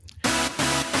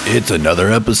It's another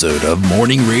episode of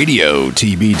Morning Radio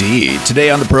TBD. Today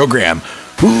on the program,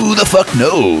 who the fuck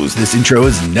knows? This intro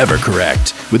is never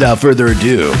correct. Without further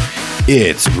ado,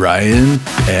 it's Ryan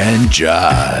and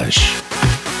Josh.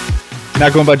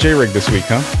 Not going by J-Rig this week,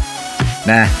 huh?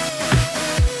 Nah.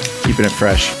 Keeping it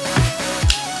fresh.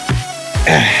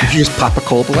 Did you just pop a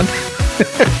cold one?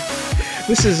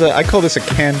 This is, I call this a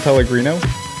can Pellegrino.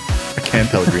 A can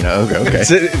Pellegrino, okay.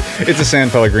 It's a San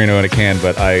Pellegrino in a can,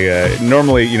 but I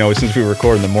normally, since we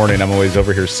record in the morning, I'm always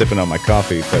over here sipping on my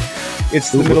coffee, but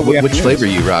it's the middle of the afternoon. Which flavor are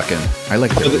you rocking? I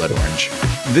like the blood orange.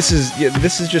 This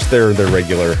is just their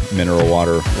regular mineral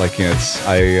water. Like,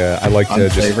 I like to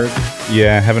Unflavored?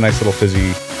 have a nice little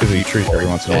fizzy treat every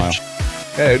once in a while.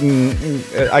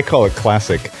 I call it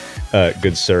classic,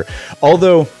 good sir.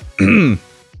 Although, I'm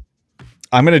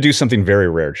going to do something very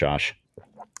rare, Josh.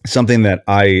 Something that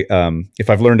if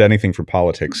I've learned anything from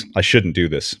politics, I shouldn't do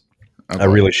this. I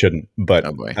really shouldn't, but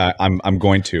I'm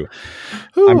going to.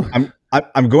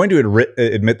 I'm going to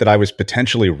admit that I was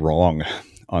potentially wrong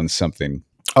on something.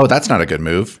 Oh, that's not a good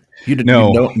move. You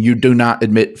do not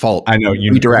admit fault. I know.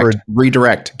 You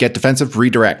redirect. Get defensive.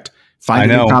 Redirect.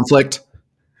 Find a new conflict.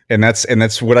 And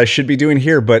that's what I should be doing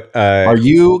here. But are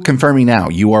you confirming now?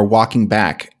 You are walking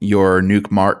back your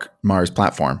Nuke Mars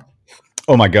platform.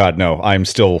 Oh my God, no! I'm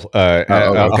still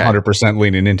 100%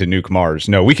 leaning into Nuke Mars.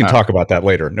 No, we can talk about that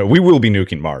later. No, we will be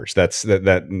nuking Mars. That's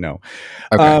that. No.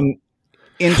 Okay.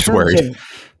 In terms of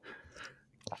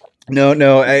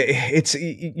no, it's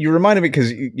you reminded me because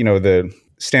the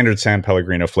standard San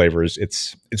Pellegrino flavors.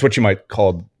 It's what you might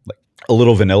call like a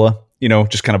little vanilla.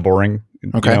 Just kind of boring.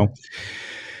 Okay.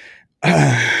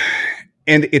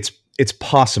 And it's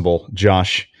possible,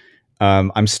 Josh.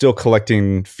 I'm still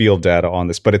collecting field data on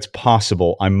this, but it's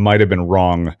possible I might have been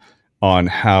wrong on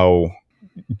how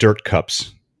dirt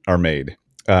cups are made.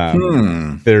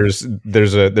 There's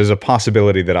a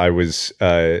possibility that I was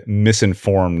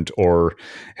misinformed or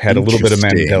had a little bit of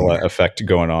Mandela effect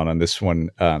going on this one.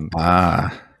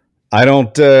 I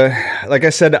don't like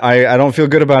I said, I don't feel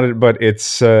good about it, but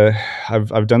it's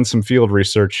I've done some field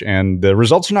research and the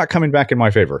results are not coming back in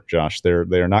my favor, Josh. They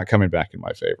are not coming back in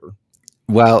my favor.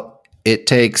 Well, it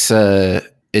takes a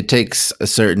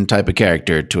certain type of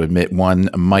character to admit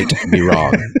one might be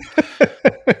wrong.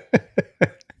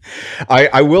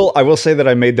 I will say that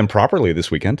I made them properly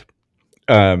this weekend.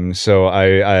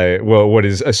 So what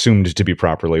is assumed to be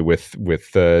properly with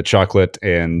chocolate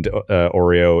and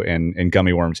Oreo and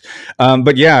gummy worms.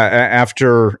 But yeah,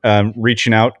 after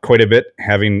reaching out quite a bit,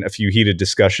 having a few heated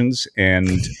discussions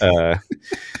and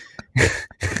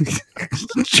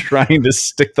trying to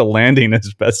stick the landing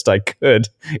as best I could,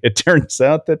 it turns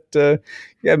out that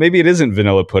maybe it isn't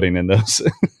vanilla pudding in those.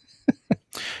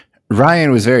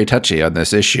 Ryan was very touchy on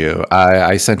this issue.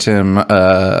 I sent him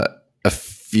a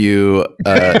few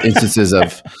instances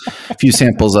of a few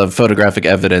samples of photographic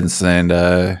evidence,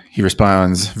 and he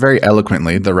responds very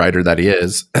eloquently, the writer that he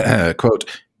is, quote,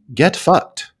 "Get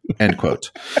fucked," end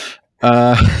quote.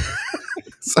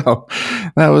 So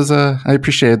that was I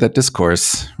appreciated that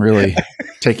discourse, really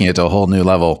taking it to a whole new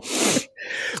level.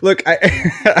 Look,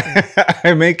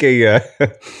 I make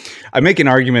an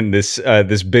argument in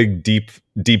this big deep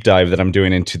dive that I'm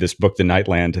doing into this book, The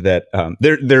Nightland, that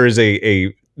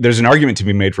there's an argument to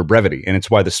be made for brevity, and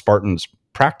it's why the Spartans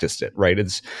practiced it, right?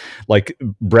 It's like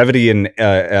brevity and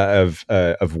of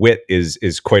wit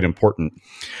is quite important.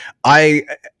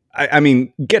 I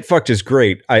mean, get fucked is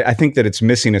great. I think that it's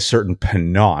missing a certain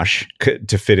panache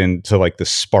to fit into like the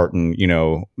Spartan.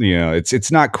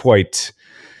 It's not quite.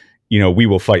 We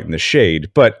will fight in the shade,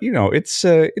 but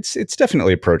it's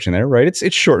definitely approaching there, right?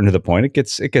 It's short and to the point. It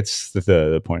gets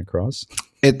the point across.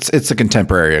 It's a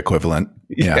contemporary equivalent.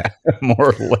 Yeah.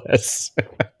 More or less.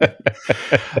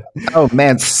 Oh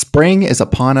man, spring is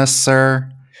upon us, sir.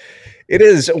 It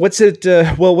is. What's it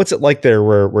like there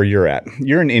where you're at?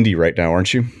 You're in Indy right now,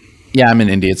 aren't you? Yeah, I'm in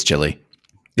Indy. It's chilly.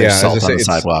 There's salt on the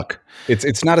sidewalk.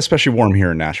 It's not especially warm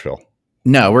here in Nashville.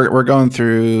 No, we're going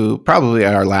through probably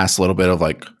our last little bit of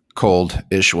like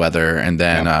cold-ish weather, and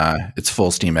then it's full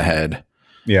steam ahead.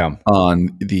 Yeah,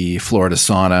 on the Florida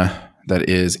sauna that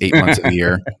is 8 months of the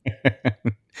year.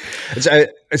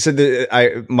 I said that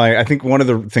I think one of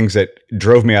the things that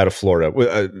drove me out of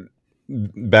Florida,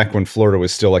 back when Florida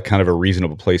was still like kind of a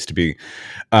reasonable place to be,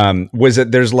 was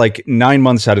that there's like 9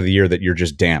 months out of the year that you're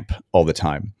just damp all the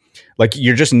time. Like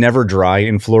you're just never dry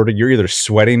in Florida. You're either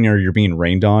sweating or you're being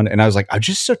rained on. And I was like, I'm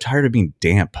just so tired of being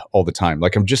damp all the time.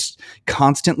 Like I'm just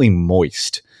constantly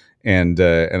moist. And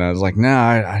I was like,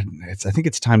 I think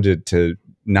it's time to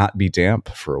not be damp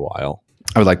for a while.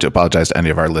 I would like to apologize to any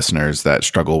of our listeners that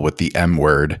struggle with the M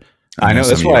word. I know,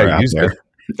 that's why I used it.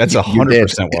 That's You did.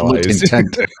 100% It looked wise.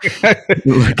 intent. It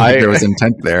looked like there was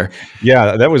intent there.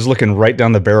 Yeah, that was looking right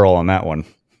down the barrel on that one.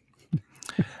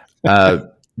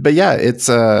 But yeah,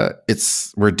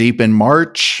 it's we're deep in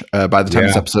March. By the time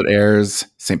this episode airs,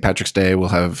 St. Patrick's Day will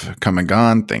have come and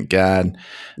gone. Thank God.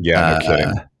 Yeah, no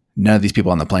kidding. None of these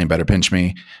people on the plane better pinch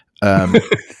me.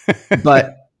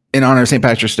 But in honor of St.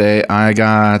 Patrick's Day, I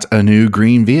got a new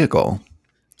green vehicle.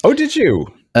 Oh, did you?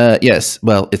 Yes.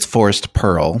 Well, it's Forest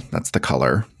Pearl. That's the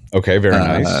color. Okay, very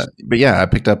nice. But yeah, I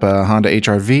picked up a Honda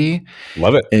HR-V.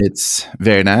 Love it. It's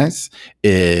very nice.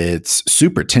 It's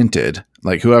super tinted.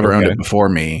 Like whoever owned it before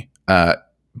me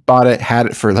bought it, had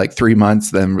it for like 3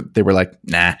 months. Then they were like,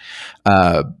 nah.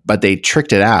 But they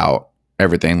tricked it out.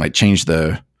 Everything, like changed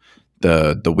the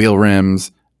wheel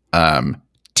rims,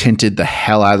 tinted the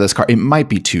hell out of this car. It might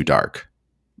be too dark.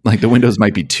 Like the windows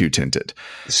might be too tinted.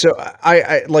 So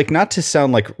I like, not to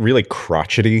sound like really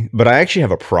crotchety, but I actually have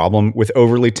a problem with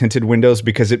overly tinted windows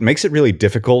because it makes it really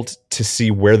difficult to see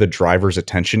where the driver's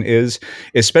attention is,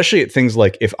 especially at things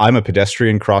like if I'm a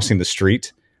pedestrian crossing the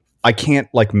street, I can't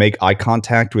like make eye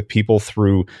contact with people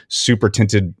through super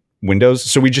tinted windows.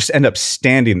 So we just end up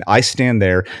standing. I stand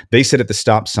there. They sit at the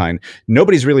stop sign.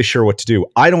 Nobody's really sure what to do.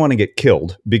 I don't want to get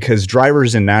killed because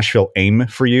drivers in Nashville aim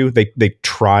for you. They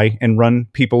try and run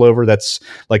people over. That's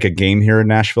like a game here in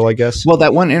Nashville, I guess. Well,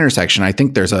 that one intersection, I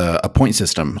think there's a point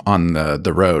system on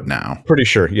the road now. Pretty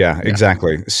sure. Yeah,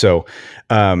 exactly. So,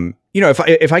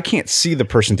 if I can't see the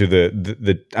person through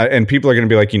the and people are going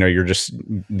to be like, you're just,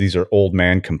 these are old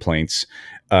man complaints.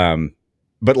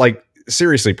 But like,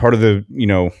 seriously, part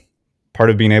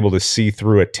of being able to see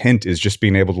through a tint is just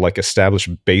being able to like establish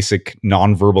basic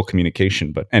nonverbal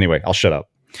communication. But anyway, I'll shut up.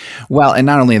 Well, and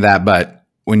not only that, but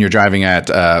when you're driving at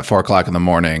 4:00 in the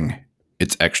morning,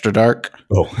 it's extra dark.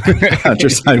 Oh, out your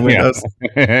side windows.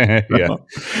 Yeah.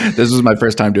 This was my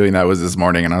first time doing that was this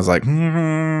morning. And I was like,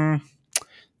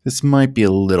 this might be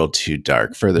a little too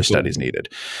dark. Further studies needed.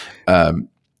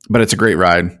 But it's a great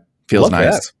ride. Feels Love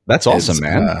nice. That. That's awesome,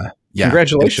 man. Yeah.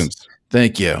 Congratulations.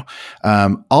 Thank you.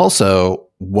 Also,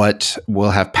 what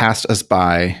will have passed us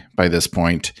by this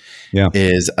point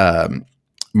is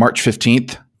March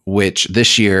 15th, which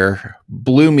this year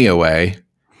blew me away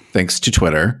thanks to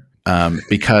Twitter,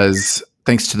 because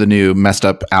thanks to the new messed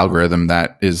up algorithm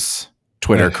that is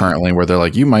Twitter currently, where they're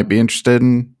like, you might be interested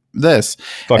in this.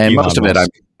 And most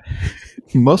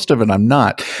of it I'm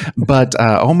not. But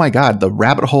oh my God, the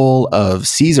rabbit hole of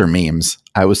Caesar memes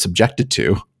I was subjected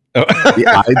to. Oh. The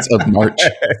Ides of March.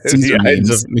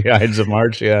 The Ides of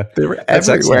March, yeah. They were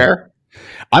everywhere.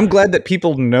 I'm glad that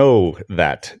people know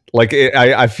that. Like,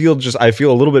 I feel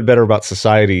a little bit better about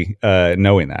society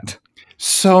knowing that.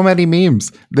 So many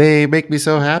memes. They make me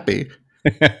so happy.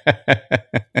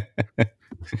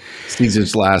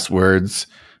 Caesar's last words.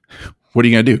 What are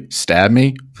you going to do? Stab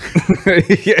me?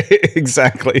 Yeah,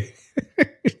 exactly.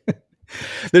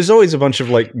 There's always a bunch of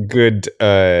like good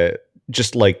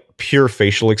just like pure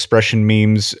facial expression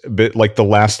memes, but like the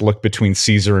last look between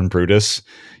Caesar and Brutus,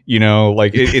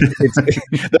 like it's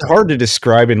they're hard to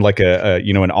describe in like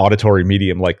an auditory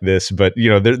medium like this, but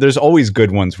there's always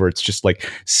good ones where it's just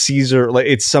like Caesar, like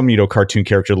it's some cartoon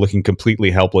character looking completely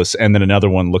helpless, and then another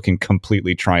one looking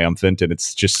completely triumphant, and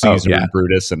it's just Caesar and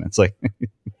Brutus, and it's like,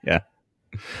 yeah.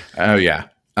 Oh yeah.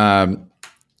 I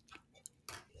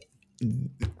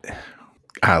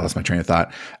lost my train of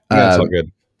thought. That's all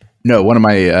good. No, one of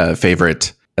my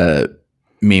favorite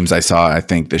memes I saw, I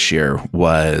think this year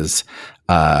was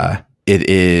it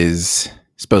is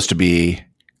supposed to be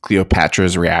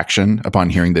Cleopatra's reaction upon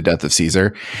hearing the death of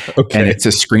Caesar. Okay. And it's a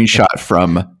screenshot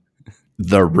from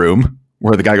The Room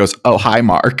where the guy goes, "Oh, hi,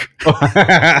 Mark."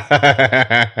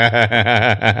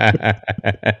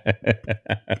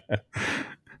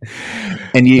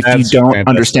 And if you don't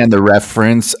understand the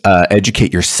reference,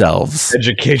 educate yourselves.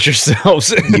 Educate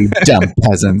yourselves. You dumb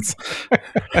peasants.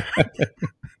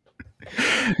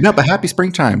 No, but happy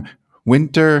springtime.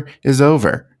 Winter is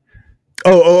over.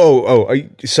 Oh!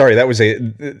 Sorry, that was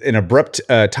an abrupt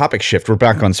topic shift. We're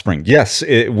back on spring. Yes,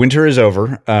 winter is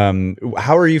over.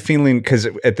 How are you feeling? Because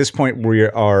at this point, we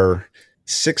are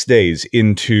 6 days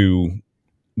into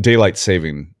daylight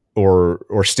saving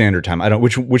or standard time. I don't.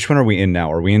 Which one are we in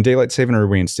now? Are we in daylight saving or are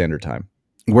we in standard time?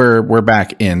 We're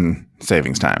back in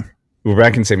savings time. We're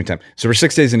back in saving time. So we're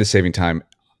 6 days into saving time.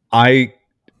 I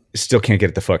still can't get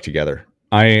it the fuck together.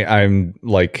 I'm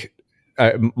like.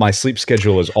 My sleep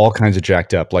schedule is all kinds of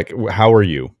jacked up. Like, how are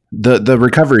you? The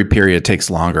recovery period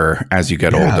takes longer as you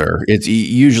get older. It's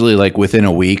usually like within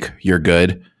a week, you're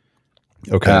good.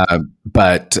 Okay.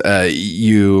 But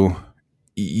you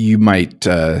might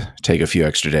take a few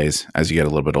extra days as you get a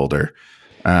little bit older.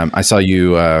 I saw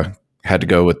you had to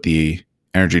go with the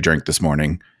energy drink this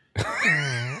morning.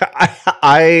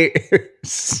 I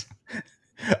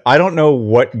don't know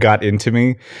what got into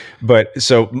me, but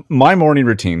so my morning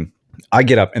routine, I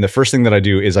get up and the first thing that I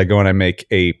do is I go and I make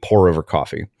a pour over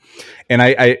coffee. And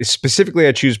I specifically,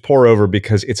 I choose pour over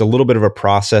because it's a little bit of a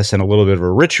process and a little bit of a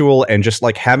ritual, and just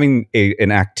like having an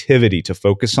activity to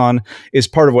focus on is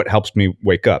part of what helps me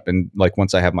wake up. And like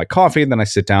once I have my coffee, then I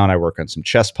sit down, I work on some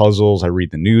chess puzzles, I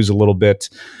read the news a little bit,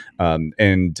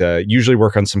 and usually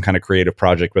work on some kind of creative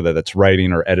project, whether that's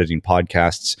writing or editing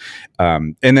podcasts.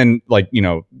 And then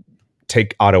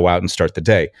take Otto out and start the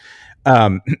day.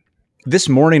 This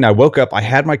morning I woke up, I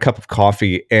had my cup of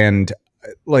coffee, and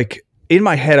in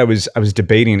my head, I was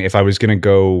debating if I was going to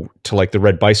go to like the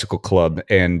Red Bicycle Club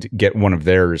and get one of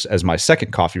theirs as my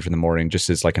second coffee for the morning, just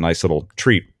as like a nice little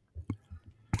treat.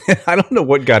 I don't know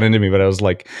what got into me, but I was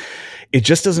like, it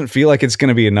just doesn't feel like it's going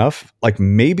to be enough. Like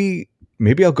maybe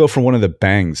I'll go for one of the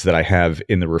bangs that I have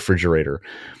in the refrigerator.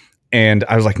 And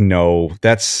I was like, no,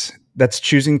 that's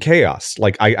choosing chaos.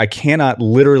 Like I cannot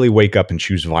literally wake up and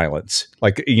choose violence.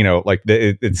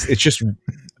 It's just.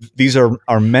 These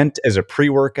are meant as a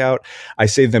pre-workout. I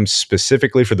save them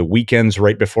specifically for the weekends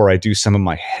right before I do some of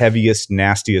my heaviest,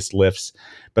 nastiest lifts.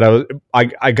 But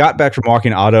I got back from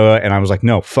walking Ottawa and I was like,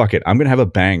 no, fuck it. I'm going to have a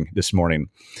bang this morning.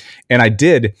 And I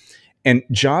did. And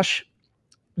Josh,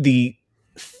 the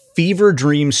fever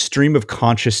dream stream of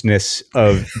consciousness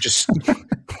of just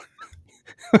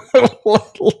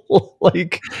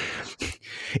like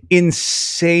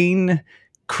insane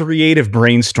creative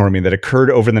brainstorming that occurred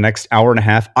over the next hour and a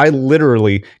half. I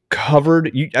literally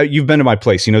covered you've been to my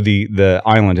place, the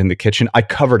island in the kitchen. I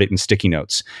covered it in sticky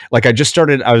notes. Like I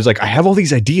was like, I have all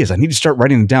these ideas, I need to start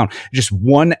writing them down, just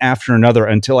one after another,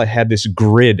 until I had this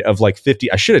grid of like 50.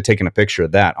 I should have taken a picture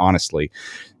of that, honestly.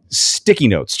 Sticky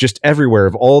notes just everywhere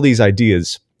of all these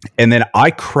ideas. And then I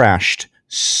crashed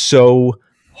so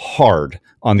hard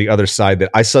on the other side that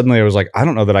I was like, I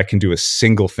don't know that I can do a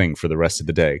single thing for the rest of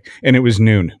the day. And it was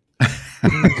noon.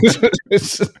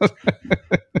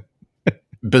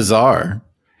 Bizarre.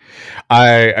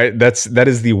 That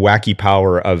is the wacky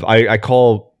power of, I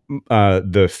call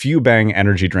the Few Bang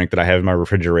energy drink that I have in my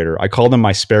refrigerator, I call them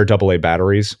my spare AA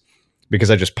batteries,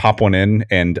 because I just pop one in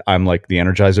and I'm like the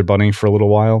Energizer Bunny for a little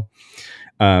while.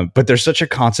 But there's such a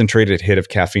concentrated hit of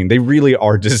caffeine. They really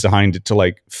are designed to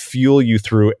like fuel you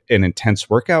through an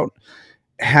intense workout.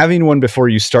 Having one before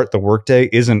you start the workday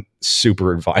isn't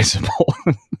super advisable.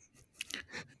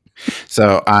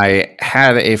 So I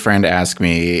had a friend ask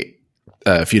me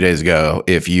a few days ago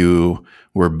if you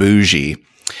were bougie.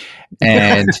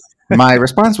 And my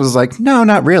response was like, no,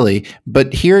 not really.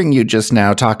 But hearing you just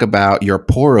now talk about your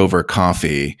pour over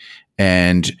coffee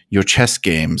and your chess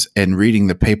games and reading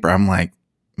the paper, I'm like,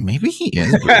 maybe he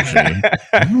is bougie.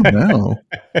 I don't know.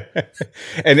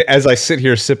 And as I sit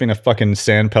here sipping a fucking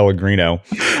San Pellegrino,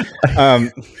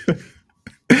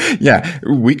 yeah,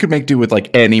 we could make do with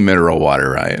like any mineral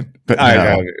water, Ryan. But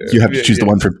you have to choose the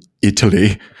one from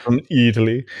Italy. From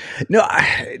Italy. No,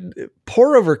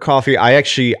 pour over coffee, I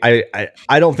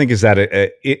don't think is that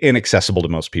inaccessible to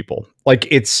most people.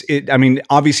 Like I mean,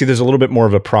 obviously there's a little bit more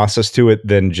of a process to it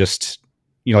than just,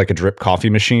 like a drip coffee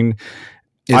machine.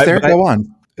 Is there? Go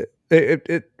on.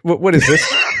 What is this?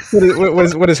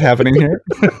 What is happening here?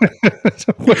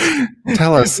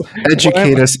 Tell us,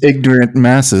 educate us, ignorant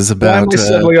masses about. I'm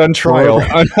suddenly on trial.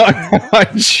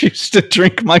 I choose to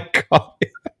drink my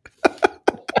coffee.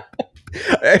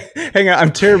 Hang on,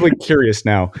 I'm terribly curious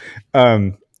now,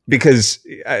 because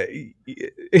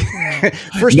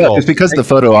first of all, it's because the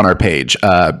photo on our page,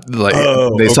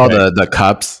 they saw the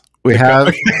cups we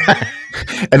have,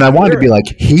 and I wanted to be like,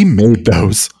 he made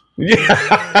those.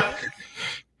 Yeah.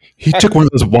 He took one of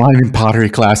those wine and pottery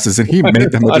classes and he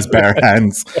made them with his bare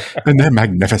hands, and they're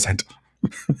magnificent.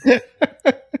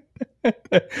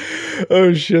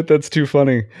 Oh shit, that's too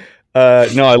funny.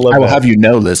 No, I love. I will have you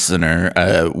know, listener,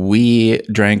 we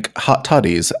drank hot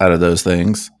toddies out of those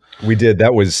things. We did.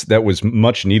 That was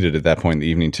much needed at that point in the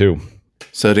evening too.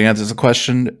 So to answer the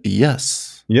question,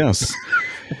 yes.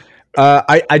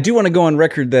 I do want to go on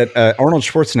record that Arnold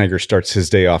Schwarzenegger starts his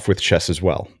day off with chess as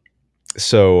well.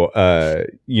 So,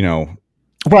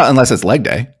 well, unless it's leg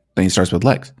day, then he starts with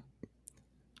legs.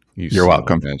 You're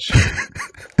welcome.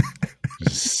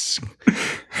 Is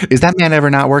that man ever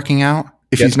not working out?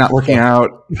 If he's not working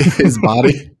out his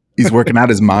body, he's working out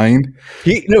his mind.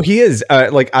 He is.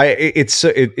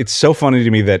 It's so funny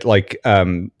to me that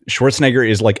Schwarzenegger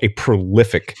is like a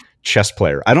prolific chess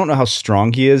player. I don't know how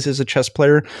strong he is as a chess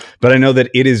player, but I know that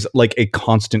it is like a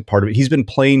constant part of it. He's been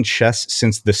playing chess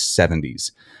since the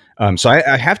 70s. So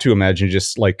I have to imagine,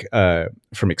 just like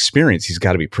from experience, he's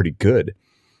got to be pretty good.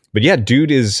 But yeah,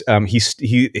 dude is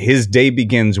his day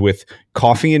begins with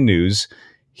coffee and news.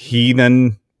 He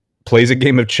then plays a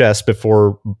game of chess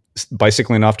before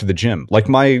bicycling off to the gym. Like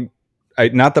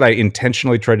not that I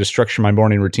intentionally tried to structure my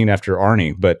morning routine after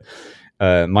Arnie, but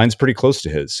mine's pretty close to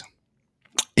his.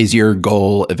 Is your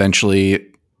goal eventually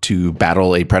to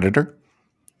battle a predator?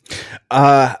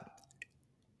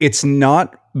 It's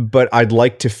not, but I'd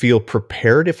like to feel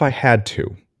prepared if I had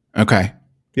to. Okay.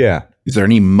 Yeah. Is there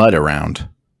any mud around?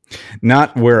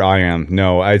 Not where I am.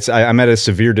 No, I'm at a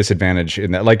severe disadvantage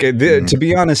in that. Like, to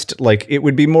be honest, like it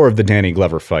would be more of the Danny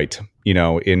Glover fight, in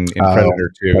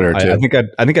Predator 2. Predator 2.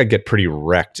 I think I'd get pretty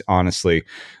wrecked, honestly.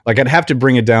 Like, I'd have to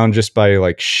bring it down just by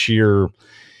like sheer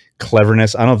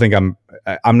cleverness. I don't think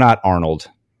I'm not Arnold.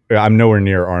 I'm nowhere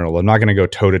near Arnold. I'm not going to go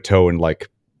toe to toe and like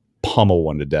pummel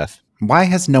one to death. Why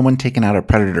has no one taken out a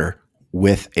predator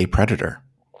with a predator?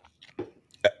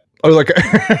 Oh, like I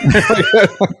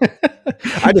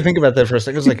had to think about that for a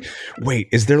second. I was like, wait,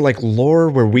 is there like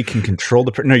lore where we can control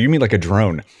the no, you mean like a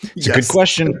drone? It's a good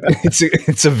question.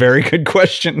 It's a very good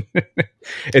question.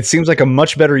 It seems like a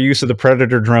much better use of the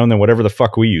Predator drone than whatever the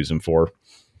fuck we use them for.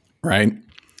 Right.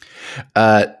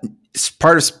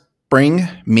 Part of spring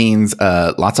means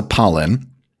lots of pollen.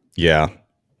 Yeah.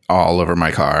 All over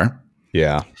my car.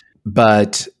 Yeah.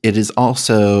 But it is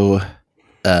also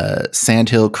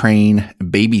sandhill crane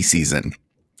baby season.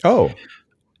 Oh.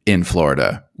 In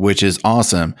Florida, which is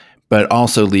awesome, but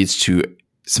also leads to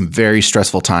some very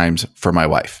stressful times for my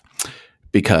wife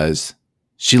because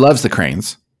she loves the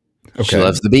cranes. Okay. She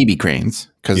loves the baby cranes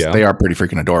because they are pretty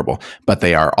freaking adorable, but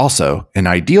they are also an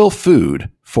ideal food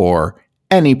for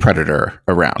any predator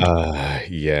around.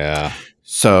 Yeah.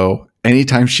 So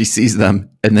anytime she sees them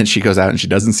and then she goes out and she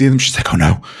doesn't see them, she's like, oh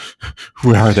no,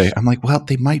 where are they? I'm like, well,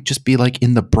 they might just be like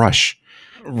in the brush.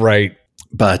 Right.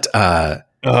 But,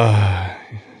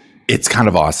 it's kind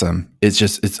of awesome.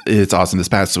 It's awesome. This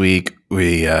past week,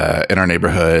 we in our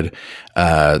neighborhood,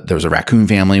 there was a raccoon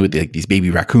family with these baby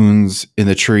raccoons in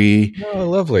the tree. Oh,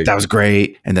 lovely! That was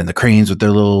great. And then the cranes with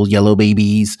their little yellow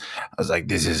babies. I was like,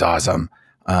 this is awesome.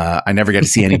 I never get to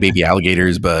see any baby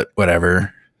alligators, but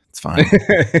whatever, it's fine.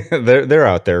 They're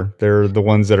out there. They're the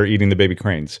ones that are eating the baby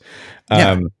cranes.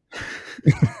 Yeah.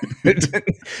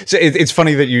 So it's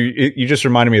funny that you just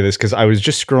reminded me of this because I was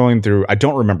just scrolling through. I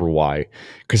don't remember why,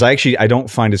 because I don't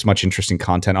find as much interesting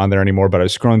content on there anymore. But I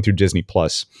was scrolling through Disney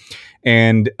Plus,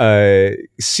 and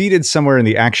seated somewhere in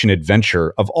the action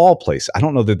adventure of all place. I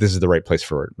don't know that this is the right place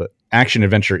for it, but action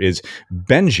adventure is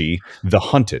Benji the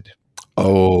Hunted.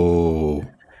 Oh.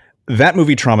 That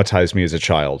movie traumatized me as a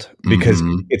child because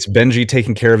it's Benji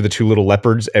taking care of the two little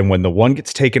leopards, and when the one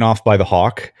gets taken off by the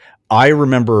hawk, I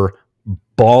remember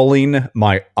bawling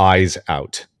my eyes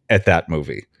out at that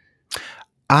movie.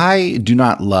 I do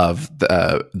not love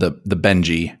the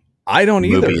Benji. I don't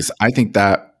movies. Either. I think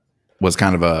that was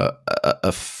kind of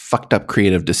a fucked up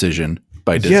creative decision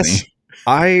by Disney. Yes,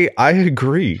 I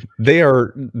agree.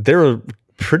 They're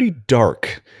pretty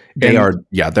dark.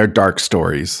 They're dark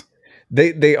stories.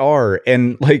 They are,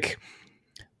 and like,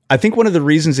 I think one of the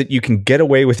reasons that you can get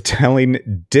away with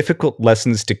telling difficult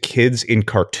lessons to kids in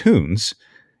cartoons,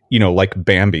 like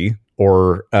Bambi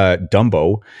or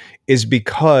Dumbo, is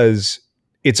because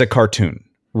it's a cartoon,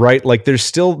 right? Like, there's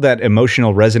still that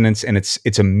emotional resonance, and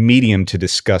it's a medium to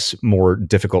discuss more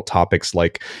difficult topics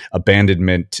like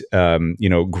abandonment,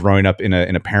 growing up in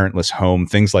a parentless home,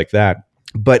 things like that.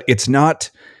 But it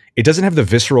doesn't have the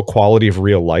visceral quality of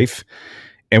real life.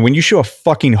 And when you show a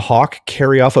fucking hawk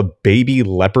carry off a baby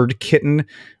leopard kitten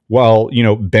while,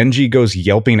 Benji goes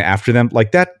yelping after them,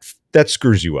 like that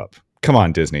screws you up. Come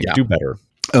on, Disney, do better.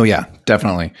 Oh, yeah,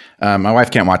 definitely. My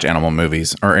wife can't watch animal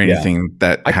movies or anything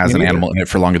that has an animal in it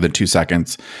for longer than 2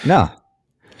 seconds. No.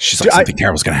 She's like, something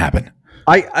terrible's going to happen.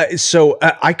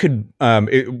 I could,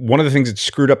 one of the things that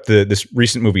screwed up this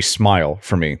recent movie Smile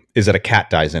for me is that a cat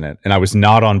dies in it. And I was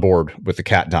not on board with the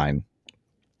cat dying.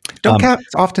 Don't cats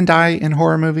often die in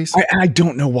horror movies? I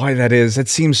don't know why that is. That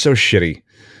seems so shitty.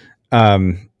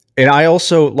 And I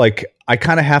also I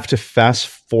kind of have to fast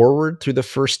forward through the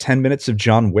first 10 minutes of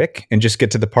John Wick and just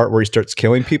get to the part where he starts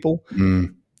killing people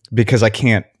because I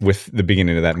can't with the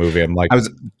beginning of that movie. I'm like,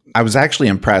 I was actually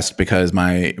impressed because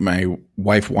my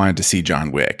wife wanted to see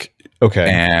John Wick. Okay.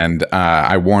 And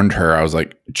I warned her, I was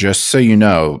like, just so you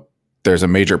know, there's a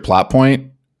major plot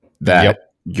point that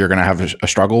you're going to have a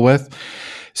struggle with.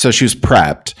 So she was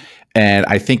prepped, and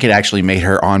I think it actually made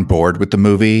her on board with the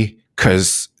movie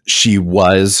because she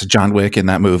was John Wick in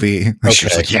that movie. Okay. She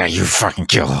was like, "Yeah, you fucking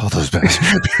kill all those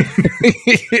bastards.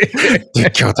 They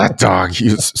killed that dog."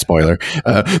 Spoiler.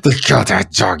 They killed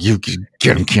that dog. You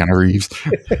get him, Keanu Reeves.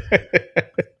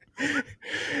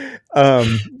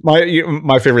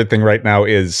 My favorite thing right now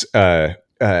is the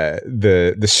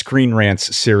Screen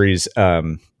Rants series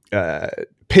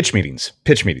pitch meetings.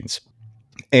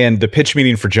 And the pitch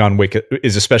meeting for John Wick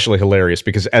is especially hilarious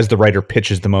because as the writer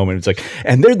pitches the moment, it's like,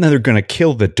 and they're going to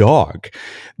kill the dog.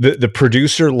 The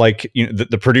producer, like, you know,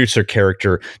 the producer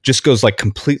character just goes like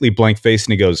completely blank face,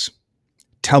 and he goes,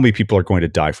 "Tell me people are going to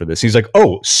die for this." He's like,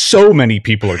 "Oh, so many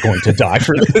people are going to die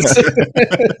for this."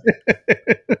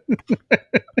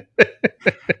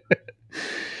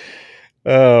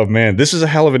 Oh man, this is a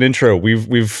hell of an intro.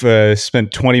 We've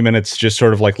spent 20 minutes just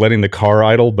sort of like letting the car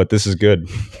idle, but this is good.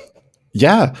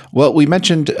 Yeah. Well, we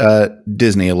mentioned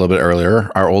Disney a little bit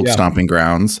earlier, our old stomping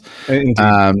grounds. And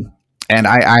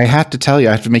I have to tell you,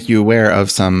 I have to make you aware of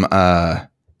some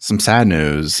sad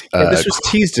news. This was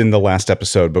teased in the last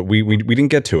episode, but we didn't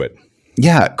get to it.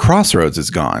 Yeah, Crossroads is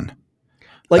gone.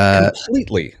 Like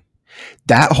completely.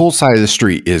 That whole side of the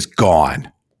street is gone.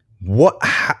 What?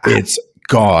 It's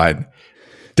gone.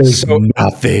 There's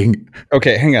nothing.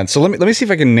 Okay, hang on. So let me see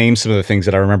if I can name some of the things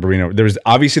that I remember. You know, there was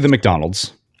obviously the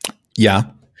McDonald's. Yeah.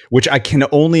 Which I can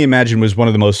only imagine was one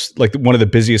of the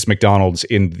busiest McDonald's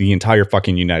in the entire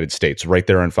fucking United States, right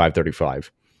there on 535.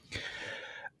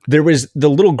 There was the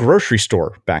little grocery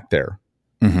store back there.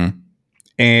 Mm-hmm.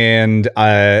 And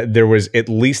there was at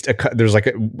least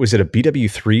was it a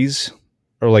BW3's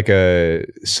or like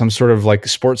some sort of like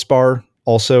sports bar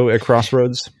also at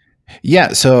Crossroads? Yeah.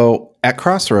 So at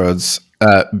Crossroads,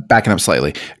 backing up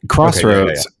slightly,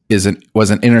 Crossroads was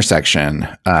an intersection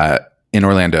in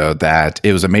Orlando that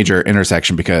it was a major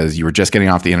intersection because you were just getting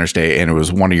off the interstate and it was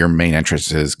one of your main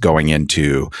entrances going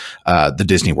into the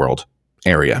Disney World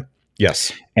area.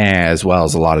 Yes. As well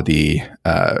as a lot of the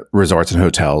resorts and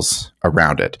hotels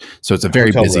around it. So it's a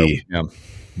very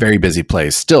very busy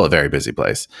place, still a very busy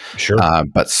place. Sure.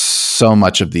 But so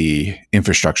much of the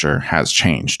infrastructure has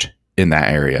changed in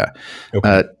that area.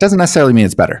 Okay. Doesn't necessarily mean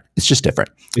it's better. It's just different.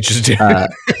 It's just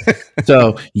different.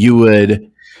 So you would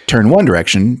turn one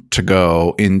direction to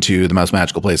go into the most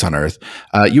magical place on earth.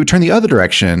 You would turn the other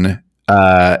direction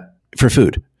for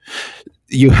food.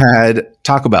 You had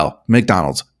Taco Bell,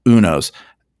 McDonald's, Uno's,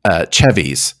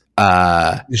 Chevy's.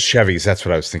 Chevy's, that's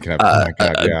what I was thinking of. Oh my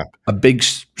God, yeah. A big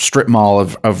strip mall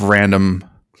of random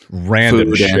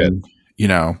food shit. And, you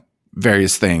know,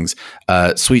 various things.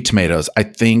 Sweet Tomatoes. I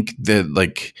think that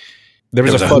like there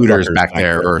was a Hooters back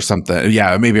there or something.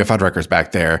 Yeah, maybe a Fuddruckers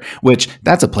back there, which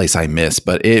that's a place I miss,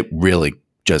 but it really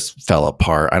just fell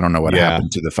apart. I don't know what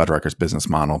happened to the Fuddruckers business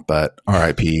model, but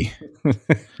RIP.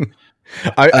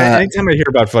 Anytime I hear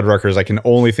about Fuddruckers, I can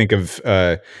only think of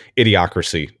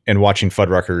Idiocracy and watching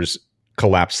Fuddruckers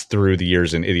collapse through the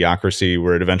years in Idiocracy,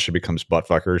 where it eventually becomes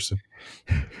Buttfuckers.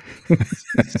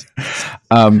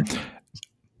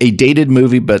 A dated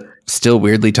movie, but still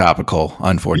weirdly topical,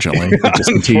 unfortunately. It just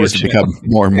continues to become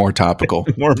more and more topical.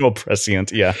 More and more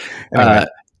prescient, yeah. Anyway.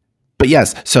 But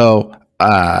yes, so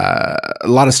a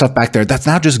lot of stuff back there that's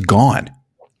now just gone.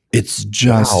 It's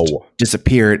just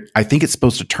disappeared. I think it's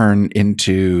supposed to turn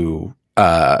into,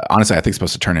 honestly, I think it's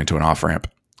supposed to turn into an off-ramp.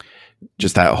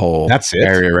 Just that whole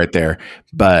area right there.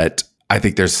 But I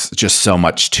think there's just so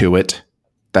much to it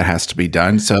that has to be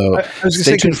done. So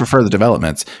stay tuned for further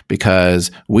developments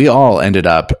because we all ended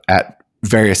up at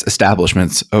various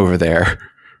establishments over there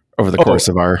over the course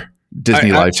of our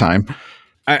Disney lifetime.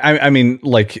 I mean,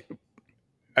 like,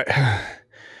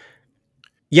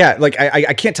 yeah, like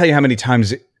I can't tell you how many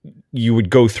times you would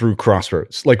go through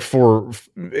Crossroads, like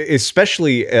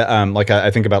especially like I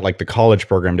think about like the college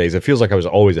program days. It feels like I was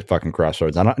always at fucking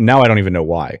Crossroads. Now I don't even know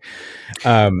why.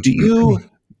 Do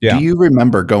you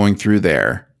remember going through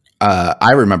there?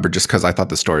 I remember just because I thought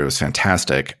the story was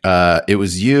fantastic. It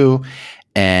was you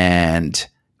and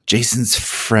Jason's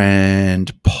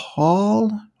friend,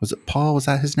 Paul. Was it Paul? Was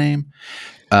that his name?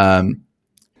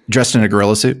 Dressed in a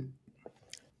gorilla suit.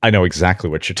 I know exactly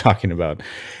what you're talking about.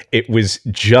 It was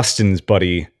Justin's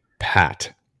buddy,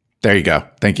 Pat. There you go.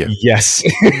 Thank you. Yes.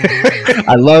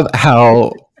 I love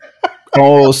how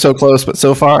so close, but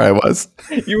so far I was.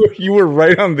 You were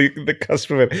right on the cusp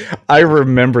of it. I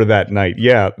remember that night.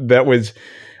 Yeah, that was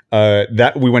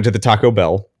that we went to the Taco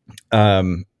Bell.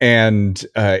 And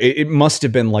it must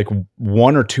have been like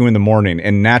 1 or 2 in the morning.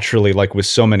 And naturally, like with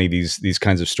so many of these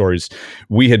kinds of stories,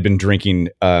 we had been drinking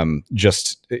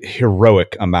just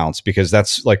heroic amounts because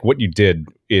that's like what you did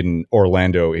in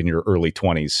Orlando in your early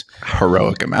 20s.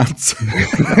 Heroic amounts.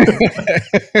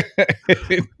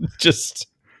 Just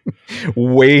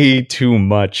Way too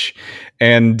much.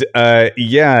 And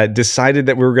decided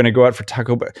that we were going to go out for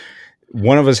Taco Bell.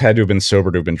 One of us had to have been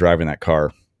sober to have been driving that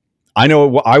car. I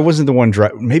know I wasn't the one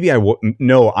driving. Maybe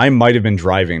no, I might have been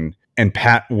driving, and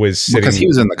Pat was sitting. Because he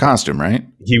was in the costume, right?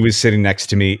 He was sitting next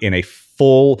to me in a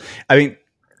full, I mean,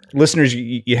 listeners,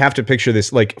 you have to picture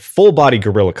this like full body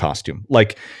gorilla costume,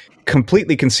 like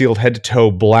completely concealed head to toe,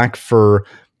 black fur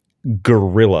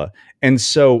gorilla. And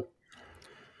so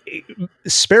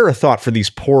spare a thought for these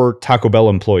poor Taco Bell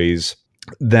employees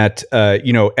that,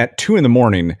 at 2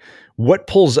 a.m, what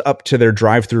pulls up to their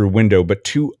drive-through window but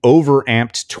two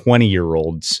overamped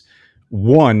 20-year-olds,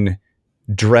 one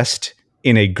dressed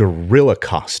in a gorilla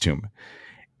costume,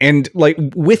 and like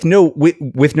with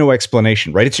no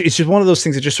explanation, right? It's just one of those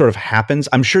things that just sort of happens.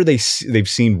 I'm sure they've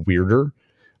seen weirder,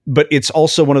 but it's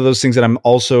also one of those things that I'm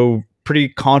also pretty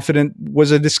confident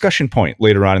was a discussion point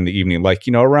later on in the evening. Like,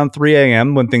 around 3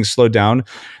 a.m. when things slowed down,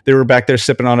 they were back there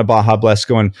sipping on a Baja Blast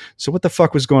going, so what the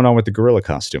fuck was going on with the gorilla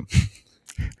costume?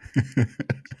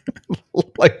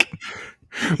 Like,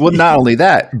 well, not only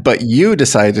that, but you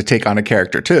decided to take on a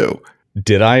character too.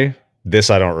 Did I? This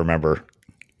I don't remember.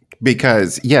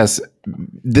 Because yes,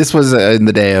 this was in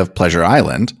the day of Pleasure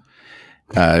Island.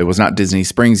 It was not Disney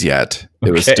Springs yet.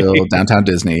 It was still downtown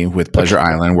Disney with Pleasure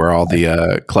Island, where all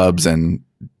the clubs and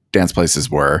dance places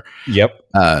were. Yep.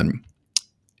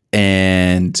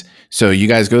 And so you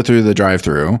guys go through the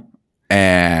drive-through,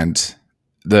 and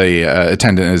the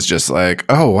attendant is just like,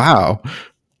 "Oh wow,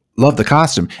 love the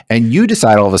costume," and you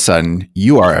decide all of a sudden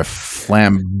you are a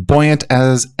flamboyant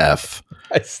as F.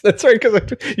 That's right,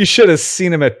 because you should have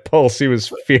seen him at Pulse. He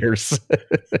was fierce.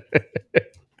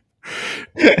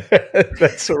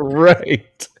 That's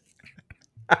right.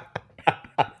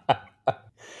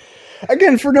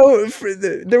 Again,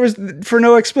 there was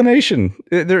no explanation.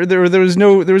 There was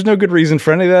no good reason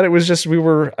for any of that. It was just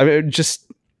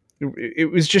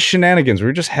it was just shenanigans. We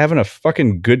were just having a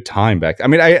fucking good time back. I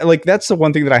mean, that's the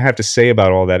one thing that I have to say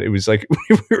about all that. It was like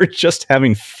we were just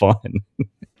having fun.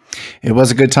 It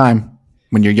was a good time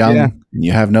when you're young and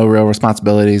you have no real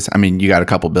responsibilities. I mean, you got a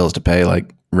couple bills to pay,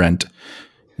 like rent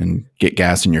and get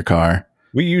gas in your car.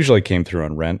 We usually came through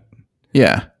on rent.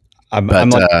 Yeah. I'm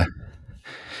like,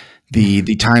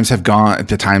 the times have gone.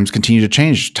 The times continue to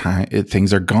change.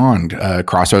 Things are gone.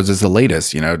 Crossroads is the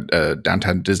latest.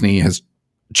 Downtown Disney has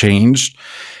changed,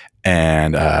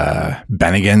 and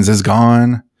Bennigan's is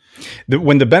gone.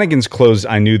 When the Bennigan's closed,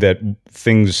 I knew that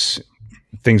things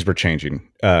were changing.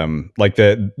 Like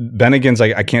the Bennigan's,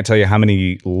 I can't tell you how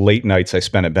many late nights I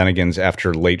spent at Bennigan's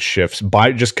after late shifts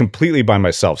just completely by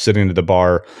myself, sitting at the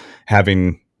bar,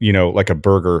 having, like a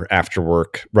burger after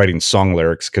work, writing song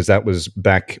lyrics. Cause that was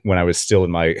back when I was still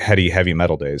in my heavy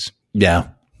metal days. Yeah.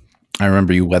 I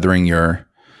remember you weathering your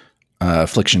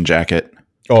Affliction jacket.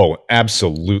 Oh,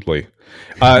 absolutely.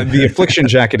 The Affliction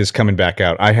jacket is coming back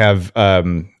out. I have,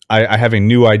 I have a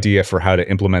new idea for how to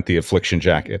implement the Affliction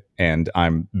jacket, and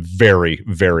I'm very,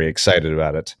 very excited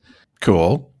about it.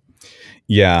 Cool.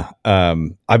 Yeah.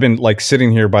 I've been like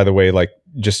sitting here, by the way, like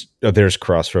just there's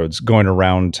Crossroads going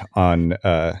around on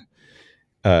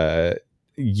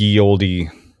ye olde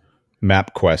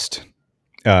MapQuest.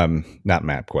 Not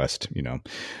MapQuest,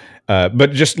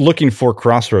 but just looking for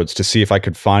Crossroads to see if I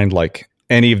could find like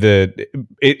any of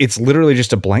it's literally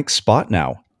just a blank spot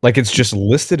now. Like it's just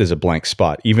listed as a blank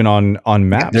spot, even on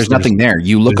maps. There's nothing there.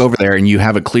 You look over there and you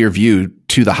have a clear view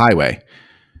to the highway.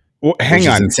 Well, hang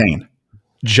on, insane,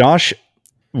 Josh.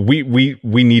 We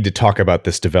need to talk about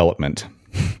this development.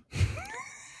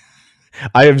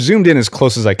 I have zoomed in as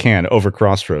close as I can over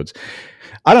Crossroads.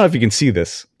 I don't know if you can see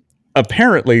this.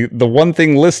 Apparently, the one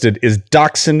thing listed is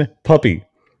Dachshund Puppy.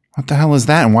 What the hell is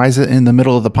that? And why is it in the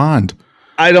middle of the pond?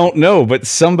 I don't know, but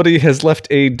somebody has left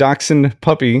a Dachshund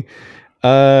Puppy.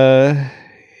 Yep,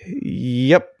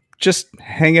 just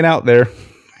hanging out there.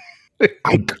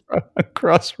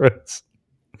 Crossroads.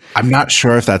 I'm not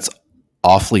sure if that's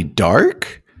awfully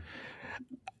dark.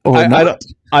 I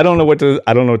don't know what to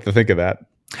think of that.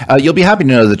 You'll be happy to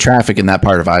know the traffic in that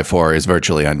part of I-4 is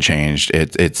virtually unchanged.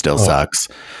 It still sucks.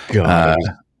 God,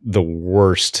 the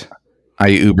worst. I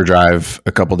Uber drive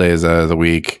a couple days of the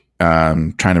week,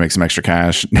 trying to make some extra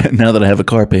cash now that I have a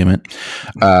car payment.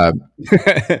 And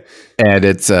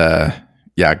it's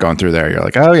going through there. You're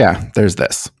like, oh yeah, there's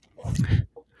this.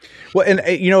 Well, and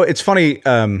it's funny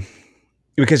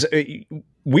because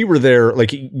we were there.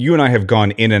 Like you and I have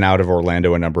gone in and out of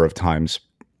Orlando a number of times,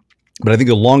 but I think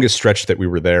the longest stretch that we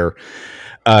were there,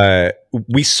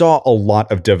 we saw a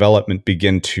lot of development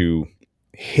begin to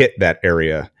hit that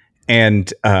area,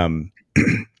 and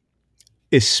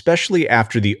especially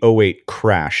after the '08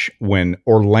 crash, when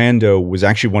Orlando was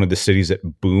actually one of the cities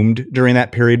that boomed during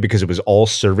that period because it was all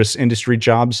service industry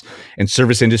jobs, and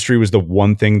service industry was the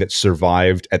one thing that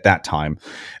survived at that time.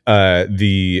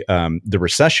 The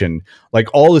recession, like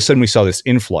all of a sudden we saw this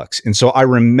influx. And so I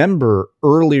remember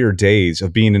earlier days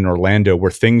of being in Orlando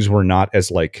where things were not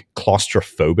as like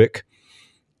claustrophobic.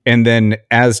 And then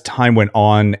as time went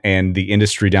on and the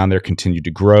industry down there continued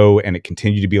to grow and it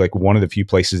continued to be like one of the few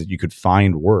places that you could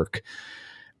find work,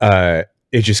 it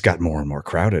just got more and more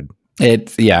crowded.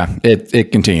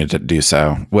 It continued to do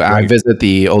so. Right. I visit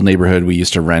the old neighborhood we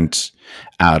used to rent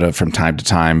out of from time to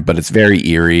time, but it's very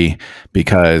eerie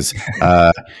because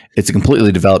it's a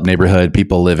completely developed neighborhood.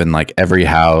 People live in like every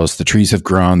house. The trees have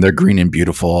grown. They're green and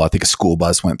beautiful. I think a school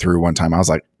bus went through one time. I was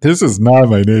like, this is not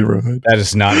my neighborhood. That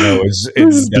is not, no.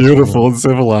 It's beautiful and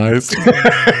civilized.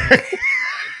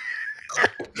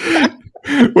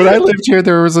 When I lived here,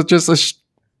 there was just a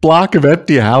block of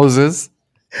empty houses.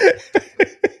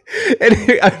 And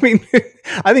I mean,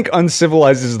 I think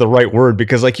uncivilized is the right word,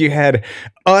 because like you had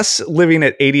us living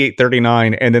at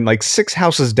 8839, and then like 6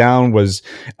 houses down was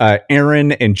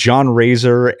Aaron and John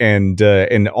Razor and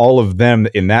all of them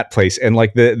in that place. And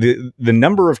like the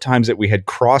number of times that we had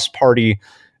cross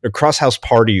house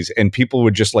parties and people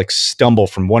would just like stumble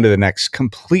from one to the next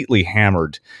completely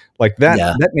hammered like that.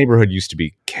 Yeah. That neighborhood used to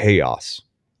be chaos.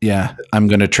 Yeah. I'm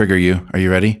going to trigger you. Are you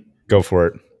ready? Go for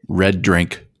it. Red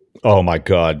drink. Oh my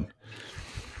God.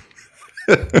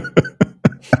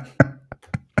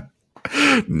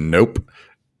 Nope.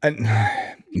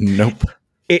 Nope.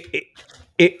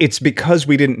 It's because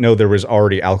we didn't know there was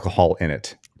already alcohol in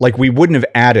it. Like we wouldn't have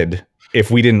added if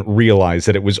we didn't realize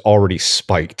that it was already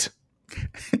spiked.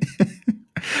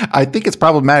 I think it's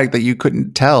problematic that you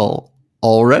couldn't tell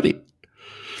already.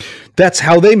 That's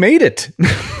how they made it.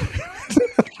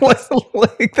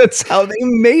 Like that's how they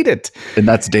made it. And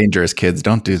that's dangerous, kids.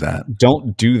 Don't do that.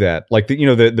 Don't do that. Like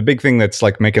the big thing that's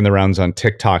like making the rounds on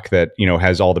TikTok that,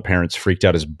 has all the parents freaked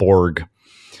out is Borg.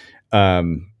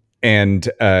 It's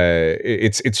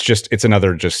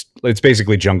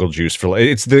basically jungle juice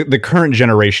it's the current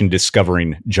generation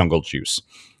discovering jungle juice,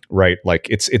 right? Like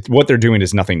it's what they're doing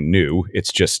is nothing new.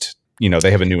 It's just, they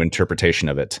have a new interpretation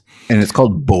of it. And it's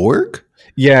called Borg?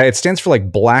 Yeah, it stands for like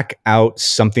blackout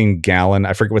something gallon.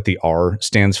 I forget what the R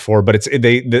stands for, but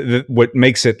what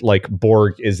makes it like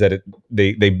Borg is that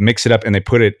they mix it up and they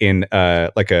put it in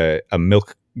like a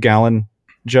milk gallon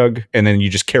jug, and then you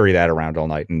just carry that around all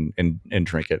night and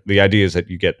drink it. The idea is that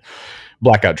you get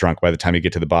blackout drunk by the time you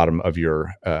get to the bottom of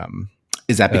your.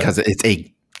 Is that because it's a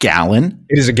gallon?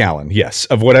 It is a gallon, yes,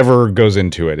 of whatever goes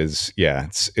into it. It's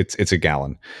a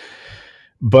gallon.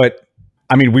 But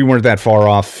I mean, we weren't that far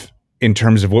off in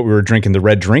terms of what we were drinking the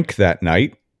red drink that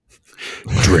night.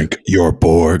 Drink your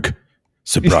Borg.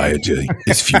 Sobriety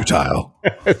is futile.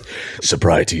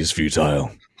 Sobriety is futile.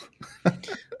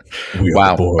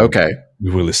 Wow. Okay.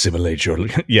 We will assimilate your.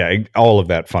 Yeah, all of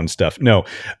that fun stuff. No.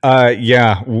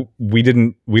 We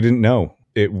didn't know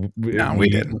it. No, we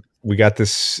didn't. We got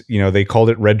this. They called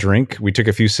it red drink. We took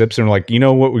a few sips and we're like,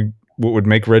 what would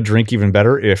make red drink even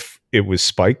better if it was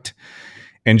spiked,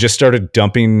 and just started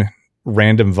dumping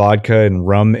random vodka and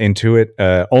rum into it,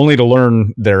 only to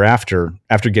learn thereafter,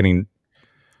 after getting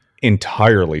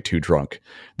entirely too drunk,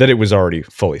 that it was already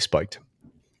fully spiked.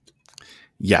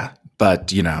 Yeah,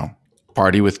 but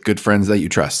party with good friends that you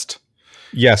trust.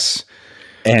 Yes.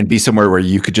 And be somewhere where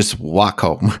you could just walk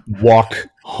home. Walk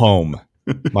home.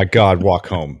 My God, walk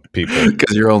home, people.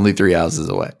 Because you're only 3 houses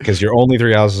away.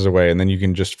 And then you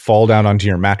can just fall down onto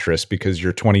your mattress because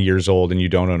you're 20 years old and you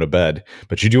don't own a bed,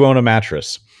 but you do own a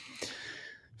mattress.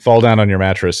 Fall down on your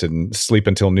mattress and sleep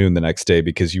until noon the next day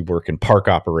because you work in park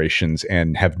operations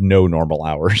and have no normal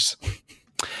hours.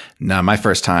 No, my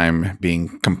first time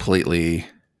being completely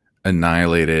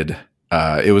annihilated.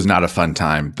 It was not a fun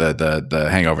time. The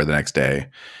hangover the next day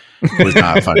was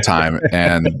not a fun time,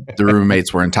 and the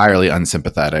roommates were entirely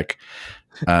unsympathetic.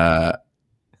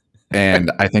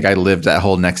 And I think I lived that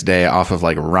whole next day off of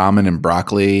like ramen and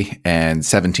broccoli and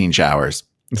 17 showers.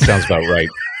 Sounds about right.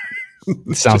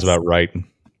 Sounds about right.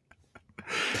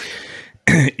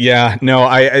 Yeah, no,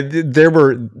 there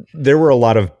were a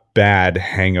lot of bad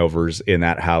hangovers in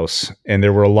that house, and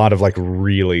there were a lot of like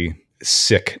really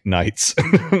sick nights.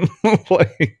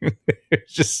 Like,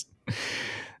 it's just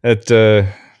at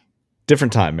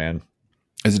different time, man.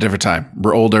 It's a different time.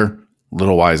 We're older, a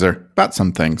little wiser about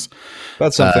some things.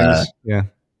 Yeah.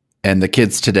 And the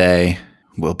kids today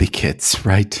will be kids,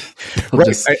 right?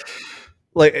 Right.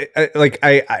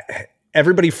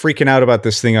 Everybody freaking out about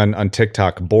this thing on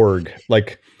TikTok, Borg.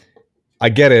 Like, I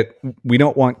get it. We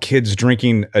don't want kids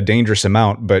drinking a dangerous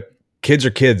amount, but kids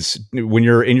are kids. When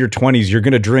you're in your 20s, you're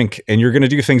going to drink and you're going to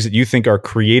do things that you think are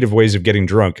creative ways of getting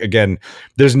drunk. Again,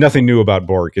 there's nothing new about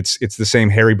Borg. It's the same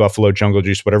Harry Buffalo, jungle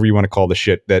juice, whatever you want to call the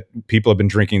shit that people have been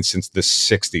drinking since the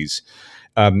 60s.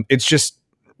 It's just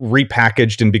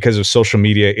repackaged, and because of social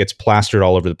media, it's plastered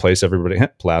all over the place. Everybody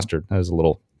plastered. That was a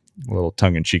little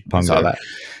tongue-in-cheek pun. Saw that.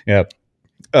 Yeah.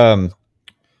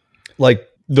 Like,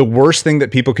 the worst thing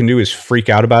that people can do is freak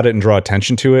out about it and draw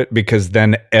attention to it, because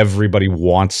then everybody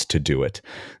wants to do it.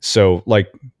 So,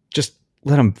 like, just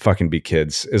let them fucking be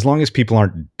kids. As long as people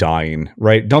aren't dying,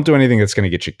 right? Don't do anything that's going to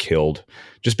get you killed.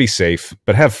 Just be safe,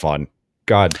 but have fun.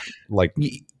 God, like,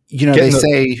 they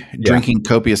say drinking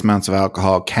copious amounts of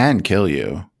alcohol can kill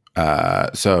you.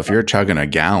 So if you're chugging a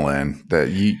gallon, that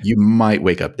you might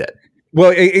wake up dead.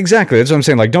 Well, exactly. That's what I'm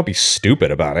saying. Like, don't be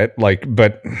stupid about it. Like,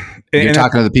 but you're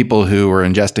talking to the people who were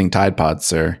ingesting Tide Pods,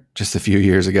 sir, just a few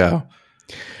years ago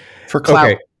for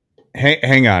clout. Okay,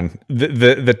 hang on.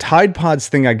 The Tide Pods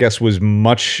thing, I guess, was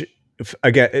much.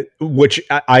 Again, which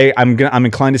I'm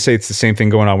inclined to say it's the same thing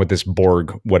going on with this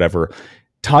Borg, whatever.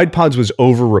 Tide Pods was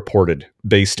overreported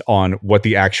based on what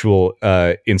the actual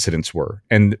incidents were,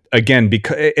 and again,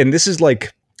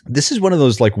 this is one of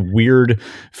those like weird,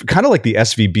 kind of like the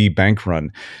SVB bank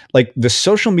run, like the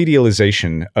social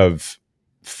medialization of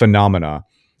phenomena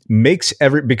makes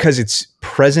because it's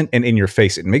present and in your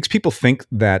face, it makes people think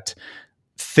that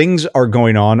things are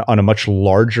going on a much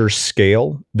larger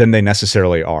scale than they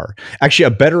necessarily are. Actually, a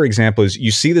better example is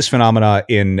you see this phenomena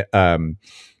in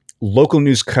local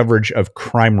news coverage of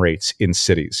crime rates in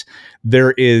cities.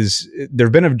 There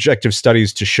have been objective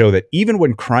studies to show that even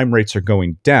when crime rates are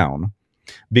going down,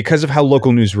 because of how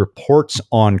local news reports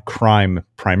on crime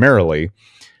primarily,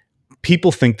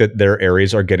 people think that their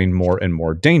areas are getting more and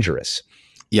more dangerous.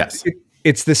 Yes.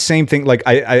 It's the same thing. Like,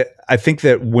 I think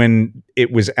that when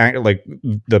it was like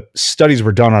the studies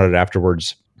were done on it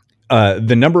afterwards,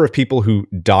 the number of people who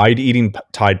died eating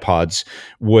Tide Pods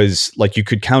was like, you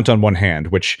could count on one hand,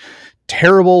 which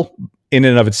terrible in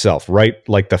and of itself, right?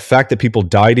 Like, the fact that people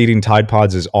died eating Tide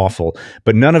Pods is awful,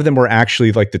 but none of them were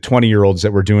actually like the 20-year-olds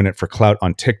that were doing it for clout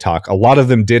on TikTok. A lot of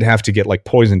them did have to get like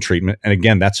poison treatment. And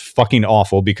again, that's fucking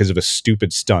awful because of a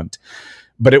stupid stunt.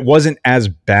 But it wasn't as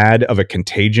bad of a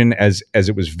contagion as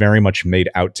it was very much made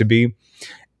out to be.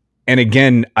 And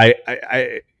again,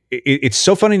 it's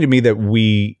so funny to me that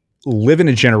we live in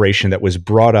a generation that was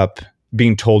brought up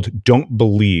being told, don't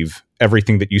believe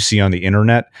everything that you see on the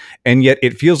internet. And yet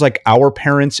it feels like our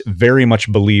parents very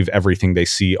much believe everything they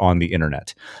see on the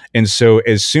internet. And so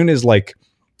as soon as like,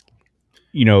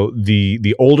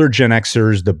 the older Gen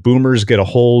Xers, the boomers get a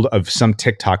hold of some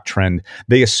TikTok trend,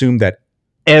 they assume that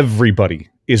everybody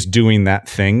is doing that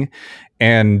thing,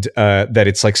 and that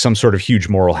it's like some sort of huge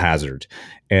moral hazard.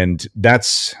 And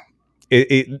that's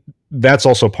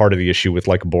also part of the issue with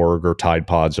like Borg or Tide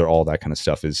Pods or all that kind of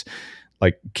stuff, is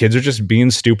like kids are just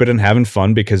being stupid and having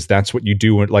fun because that's what you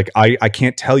do. Like, I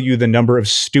can't tell you the number of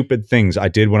stupid things I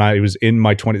did when I was in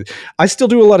my 20s. I still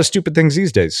do a lot of stupid things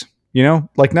these days,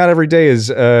 like not every day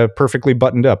is perfectly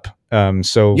buttoned up.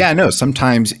 So yeah, no,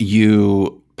 sometimes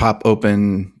you pop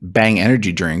open Bang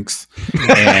energy drinks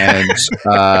and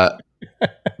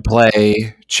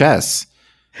play chess.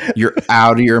 You're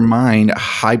out of your mind,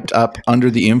 hyped up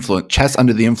under the influence. Chess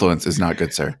under the influence is not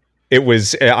good, sir.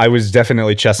 I was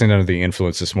definitely chessing under the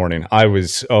influence this morning. I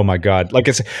was, oh my God. Like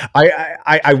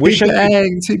I wish he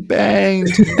banged,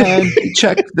 and he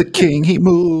checked the king. He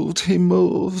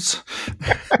moves.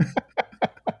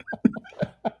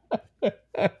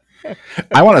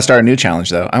 I want to start a new challenge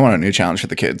though. I want a new challenge for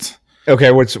the kids.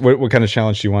 Okay. What kind of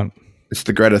challenge do you want? It's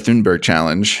the Greta Thunberg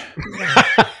challenge,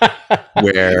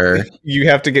 where you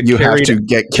have to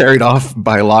get carried off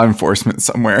by law enforcement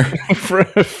somewhere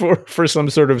for some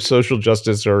sort of social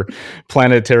justice or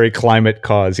planetary climate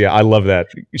cause. Yeah, I love that.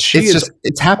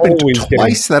 It's happened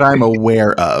twice that I'm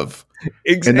aware of.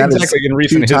 Exactly, in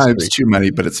recent history. Times too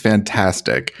many, but it's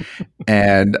fantastic.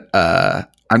 And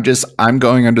I'm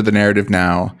going under the narrative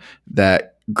now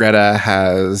that Greta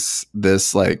has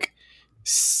this like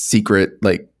secret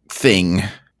like thing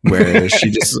where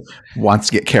she just wants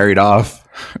to get carried off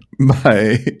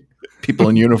by people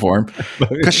in uniform,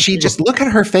 because she look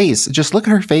at her face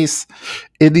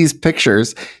in these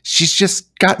pictures. She's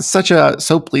just got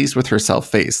so pleased with herself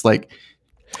face. Like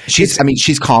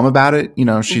she's calm about it.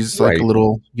 She's like a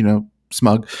little,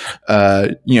 smug,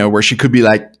 where she could be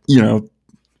like,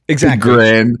 exactly,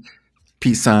 grin,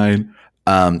 peace sign.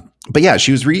 But yeah,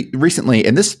 she was recently,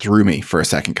 and this threw me for a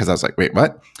second because I was like, wait,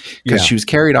 what? Because she was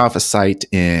carried off a site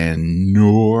in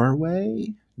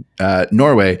Norway,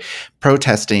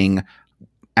 protesting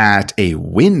at a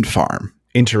wind farm.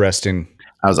 Interesting.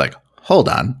 I was like, hold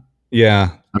on.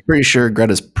 Yeah. I'm pretty sure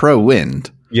Greta's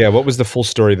pro-wind. Yeah. What was the full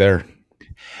story there?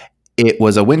 It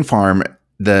was a wind farm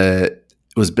that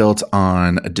was built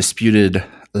on a disputed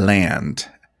land,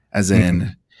 as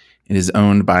in it is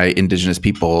owned by indigenous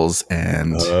peoples,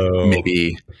 and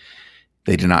maybe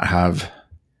they did not have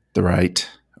the right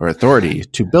or authority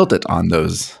to build it on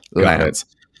those lands.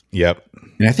 Yep.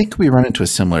 And I think we run into a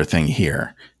similar thing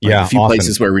here. Like Yeah. a few often.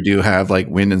 places where we do have like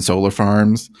wind and solar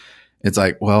farms. It's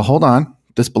like, well, hold on.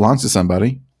 This belongs to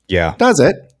somebody. Yeah. Does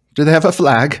it? Do they have a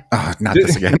flag? Oh, not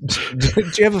this again. Do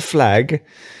you have a flag?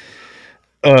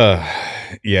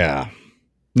 Yeah.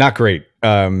 Not great.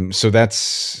 So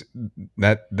that's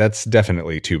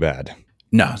definitely too bad.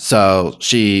 No. So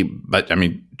she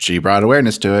brought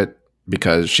awareness to it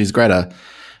because she's Greta.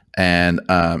 And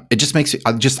it just makes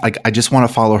I just want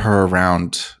to follow her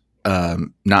around,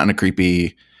 not in a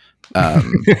creepy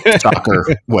stalker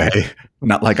way.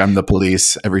 Not like I'm the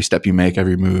police. Every step you make,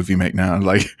 every move you make now.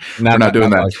 Like we're not doing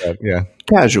that. Like that. Yeah.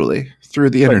 Casually through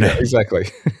the internet. Yeah,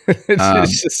 exactly.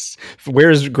 It's just,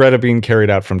 where's Greta being carried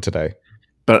out from today?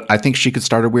 But I think she could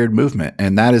start a weird movement,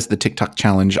 and that is the TikTok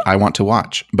challenge I want to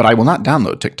watch. But I will not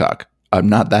download TikTok. I'm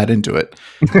not that into it.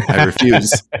 I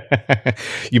refuse.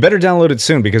 You better download it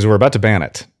soon because we're about to ban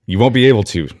it. You won't be able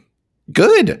to.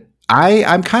 Good.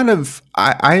 I'm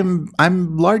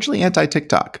largely anti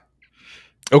TikTok.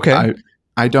 Okay.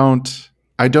 I don't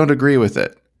agree with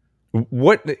it.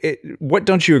 What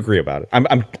don't you agree about it?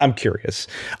 I'm curious.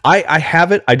 I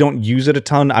have it. I don't use it a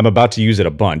ton. I'm about to use it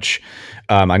a bunch.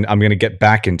 I'm going to get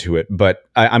back into it, but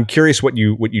I'm curious what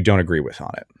you don't agree with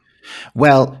on it.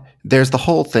 Well, there's the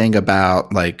whole thing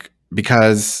about like,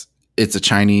 because it's a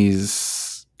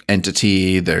Chinese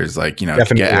entity, there's like, you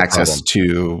Definitely get access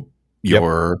to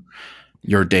your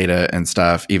data and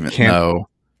stuff, even though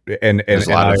there's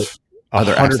a lot of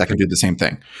other apps that can do the same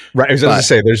thing. Right. I was going to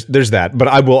say there's that, but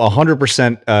I will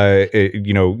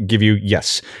 100%, give you,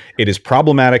 yes, it is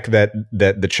problematic that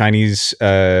the Chinese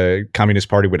Communist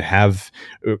Party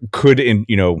could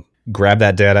grab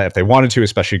that data if they wanted to,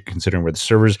 especially considering where the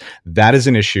servers, that is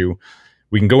an issue.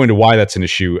 We can go into why that's an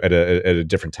issue at a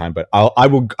different time, but I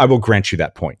will grant you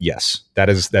that point. Yes, that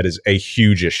is a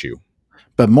huge issue.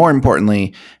 But more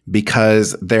importantly,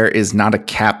 because there is not a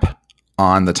cap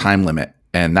on the time limit.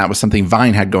 And that was something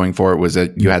Vine had going for it, was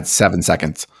that you had 7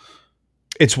 seconds.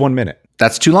 It's 1 minute.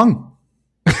 That's too long.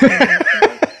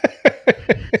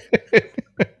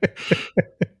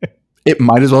 It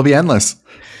might as well be endless.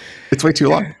 It's way too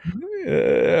long.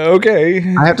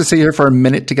 Okay. I have to sit here for a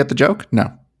minute to get the joke?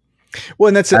 No. Well,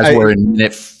 and that's we're in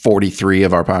minute 43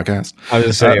 of our podcast. I was going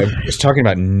to say, I was talking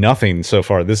about nothing so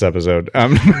far this episode. No,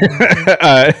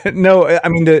 I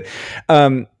mean,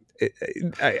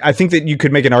 I think that you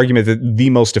could make an argument that the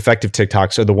most effective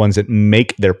TikToks are the ones that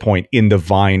make their point in the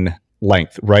Vine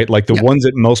length, right? Like the ones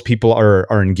that most people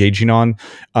are engaging on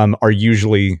are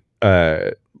usually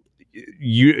 15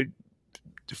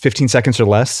 seconds or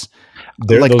less.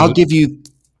 I'll give you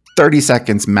 30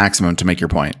 seconds maximum to make your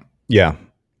point. Yeah.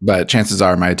 But chances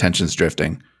are my attention's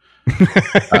drifting. So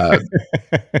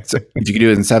if you could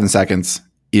do it in 7 seconds,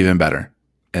 even better.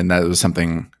 And that was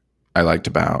something I liked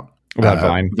about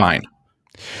Vine.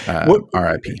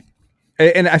 RIP.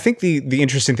 And I think the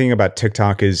interesting thing about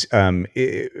TikTok is,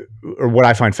 or what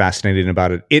I find fascinating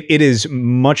about it, it is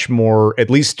much more, at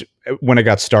least when it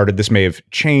got started, this may have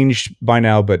changed by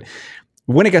now, but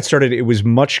when it got started, it was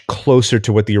much closer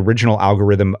to what the original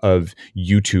algorithm of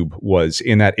YouTube was,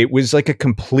 in that it was like a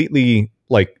completely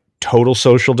like total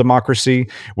social democracy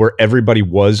where everybody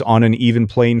was on an even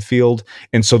playing field.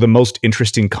 And so the most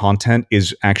interesting content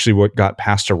is actually what got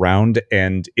passed around.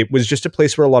 And it was just a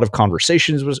place where a lot of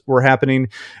conversations were happening.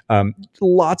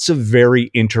 Lots of very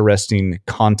interesting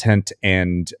content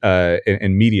and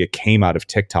media came out of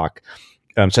TikTok.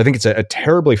 So I think it's a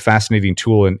terribly fascinating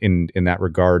tool in that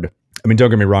regard. I mean,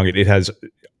 don't get me wrong, it has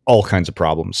all kinds of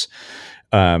problems.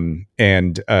 And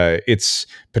its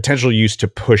potential use to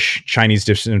push Chinese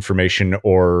disinformation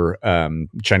or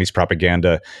Chinese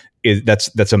propaganda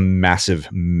that's a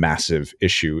massive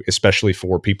issue, especially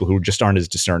for people who just aren't as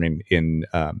discerning in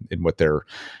what they're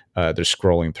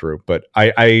scrolling through. But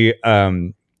I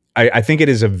think it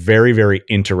is a very, very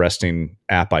interesting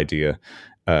app idea.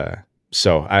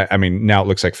 So I mean, now it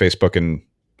looks like Facebook and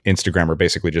Instagram are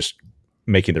basically just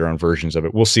making their own versions of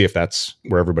it. We'll see if that's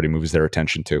where everybody moves their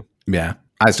attention to. Yeah.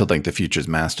 I still think the future's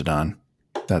Mastodon.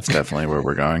 That's definitely where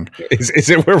we're going. Is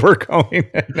it where we're going?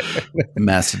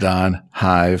 Mastodon,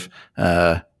 Hive,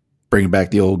 bring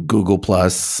back the old Google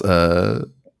Plus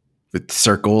with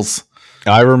circles.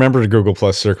 I remember Google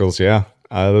Plus circles. Yeah.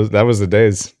 That was the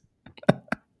days.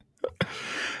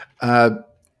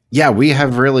 Yeah, we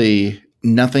have really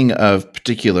nothing of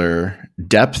particular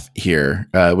depth here,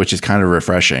 which is kind of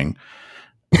refreshing.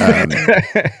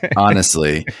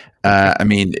 Honestly, I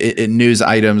mean, in news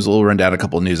items, we'll run down a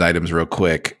couple of news items real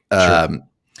quick. Sure.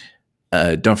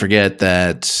 Don't forget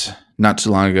that not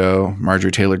too long ago,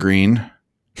 Marjorie Taylor Greene,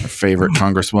 our favorite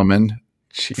congresswoman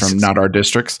from not our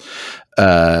districts,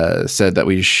 said that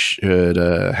we should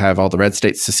have all the red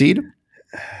states secede,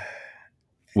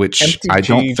 which MTG I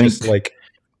don't think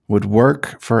would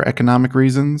work for economic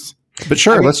reasons. But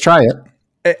sure, I mean, let's try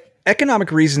it.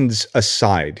 Economic reasons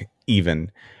aside,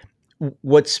 even,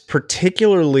 what's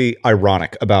particularly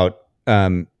ironic about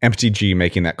MTG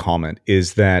making that comment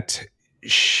is that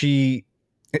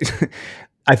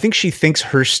I think she thinks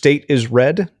her state is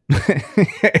red.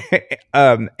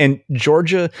 And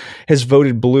Georgia has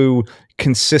voted blue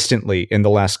consistently in the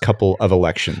last couple of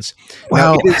elections.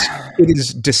 Well, it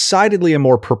is decidedly a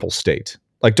more purple state.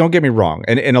 Like, don't get me wrong.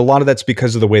 And a lot of that's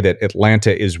because of the way that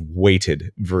Atlanta is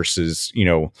weighted versus,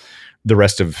 the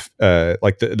rest of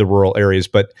like the rural areas.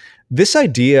 But this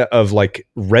idea of like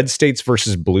red states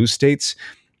versus blue states,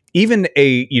 even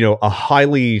a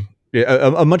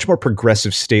much more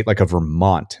progressive state like a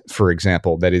Vermont, for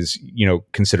example, that is,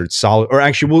 considered solid, or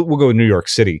actually we'll go with New York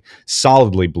City,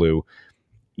 solidly blue.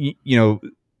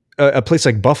 A place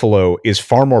like Buffalo is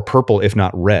far more purple, if not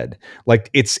red.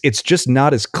 Like it's just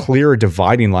not as clear a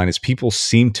dividing line as people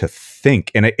seem to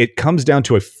think. And it comes down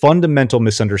to a fundamental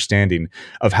misunderstanding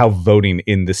of how voting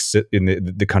in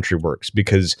the country works,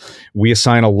 because we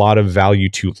assign a lot of value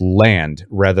to land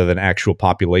rather than actual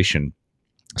population.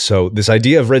 So this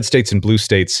idea of red states and blue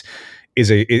states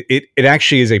is it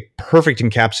actually is a perfect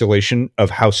encapsulation of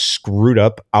how screwed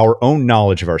up our own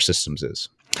knowledge of our systems is.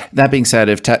 That being said,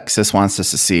 if Texas wants to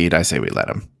secede, I say we let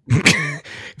them.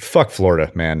 Fuck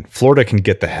Florida, man. Florida can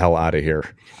get the hell out of here.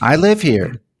 I live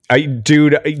here. I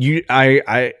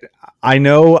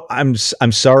know. I'm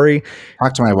sorry.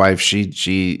 Talk to my wife.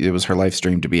 It was her life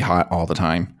stream to be hot all the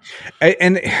time.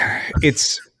 And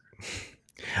it's,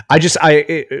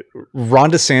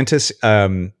 Ron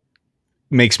DeSantis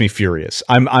makes me furious.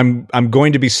 I'm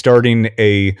going to be starting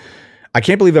I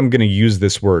can't believe I'm going to use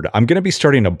this word. I'm going to be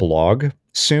starting a blog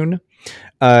soon.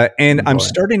 And I'm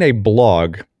starting a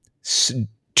blog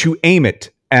to aim it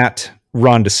at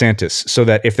Ron DeSantis, so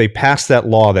that if they pass that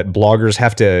law that bloggers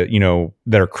have to,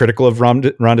 that are critical of Ron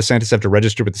DeSantis have to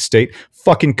register with the state,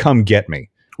 fucking come get me.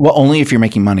 Well, only if you're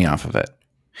making money off of it.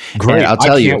 Great. And I'll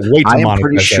tell you, I am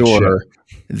pretty sure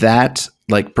that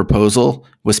proposal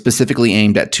was specifically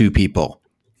aimed at two people.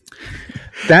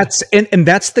 That's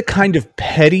the kind of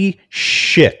petty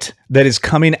shit that is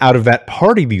coming out of that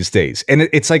party these days. And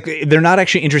it's like they're not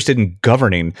actually interested in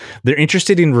governing. They're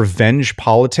interested in revenge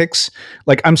politics.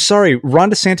 Like, I'm sorry,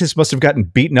 Ron DeSantis must have gotten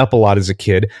beaten up a lot as a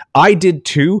kid. I did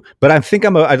too, but I think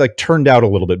I turned out a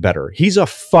little bit better. He's a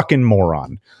fucking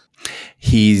moron.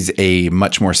 He's a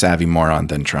much more savvy moron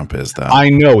than Trump is, though. I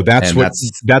know. That's why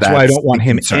I don't want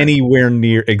him anywhere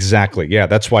near. Exactly. Yeah.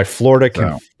 That's why Florida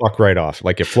can fuck right off.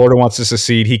 Like, if Florida wants to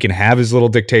secede, he can have his little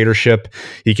dictatorship.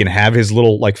 He can have his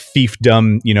little like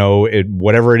fiefdom,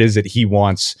 whatever it is that he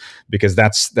wants, because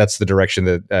that's the direction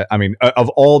that, of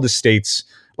all the states,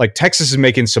 like Texas is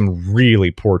making some really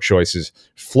poor choices.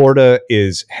 Florida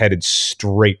is headed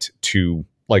straight to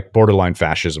like borderline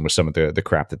fascism with some of the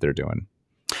crap that they're doing.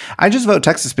 I just vote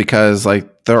Texas because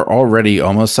like they're already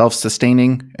almost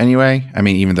self-sustaining anyway. I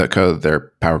mean, even though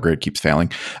their power grid keeps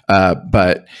failing,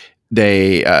 but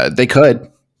they could,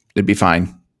 it'd be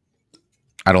fine.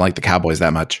 I don't like the Cowboys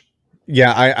that much.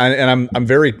 Yeah,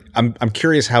 I'm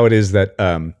curious how it is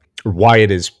that why it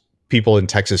is people in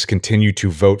Texas continue to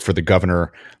vote for the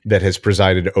governor that has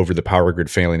presided over the power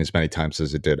grid failing as many times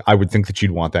as it did. I would think that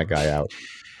you'd want that guy out.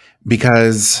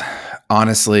 Because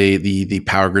honestly, the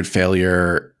power grid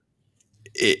failure,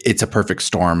 it's a perfect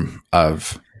storm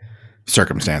of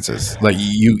circumstances. Like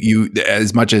you,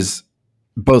 as much as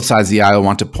both sides of the aisle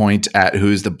want to point at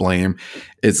who's to blame,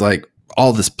 it's like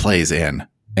all this plays in,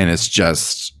 and it's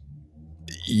just,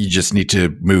 you just need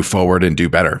to move forward and do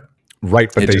better.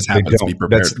 Right, but they don't. Be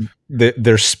prepared.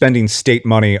 They're spending state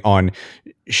money on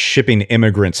shipping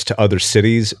immigrants to other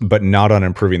cities, but not on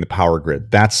improving the power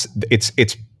grid. It's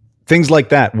things like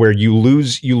that where you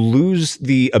lose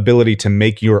the ability to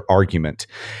make your argument.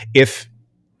 If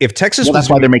Texas, that's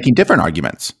why they're making different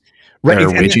arguments. Right,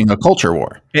 they're waging a culture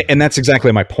war, and that's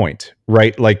exactly my point.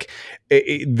 Right, like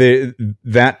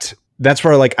that that's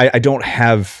where like I don't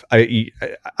have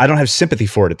sympathy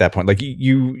for it at that point. Like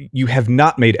you have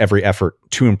not made every effort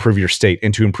to improve your state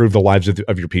and to improve the lives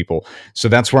of your people. So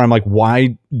that's where I'm like,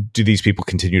 why do these people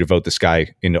continue to vote this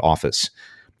guy into office?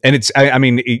 And it's I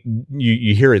mean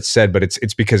you hear it said, but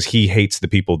it's because he hates the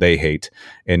people they hate,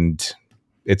 and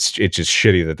it's just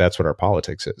shitty that that's what our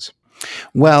politics is.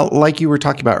 Well, like you were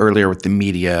talking about earlier with the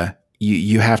media,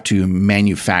 you have to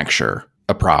manufacture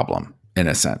a problem. In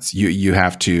a sense, you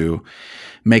have to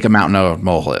make a mountain out of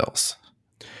molehills,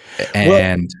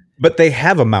 and but they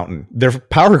have a mountain. Their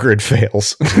power grid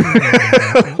fails.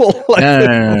 No.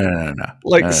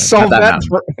 Like solve that.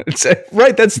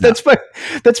 Right.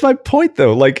 That's my point,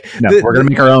 though. Like, we're gonna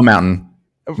make our own mountain,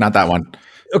 not that one.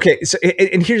 Okay. So,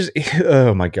 and here's,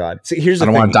 oh my God. So here's, I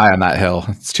don't want to die on that hill.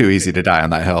 It's too easy to die on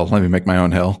that hill. Let me make my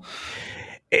own hill.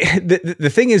 The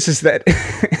thing is that,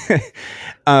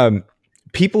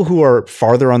 people who are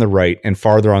farther on the right and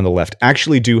farther on the left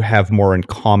actually do have more in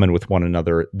common with one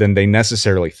another than they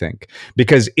necessarily think.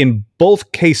 Because in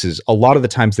both cases, a lot of the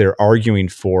times they're arguing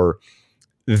for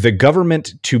the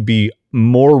government to be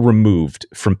more removed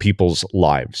from people's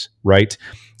lives, right?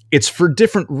 It's for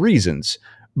different reasons,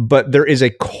 but there is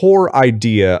a core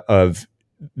idea of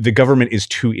the government is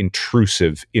too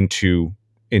intrusive into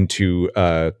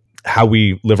how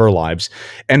we live our lives,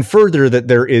 and further that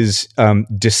there is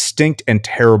distinct and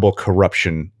terrible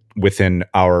corruption within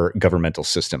our governmental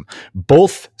system.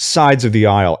 Both sides of the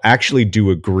aisle actually do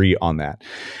agree on that,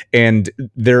 and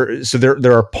there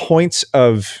are points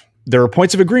of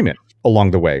agreement along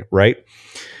the way, right?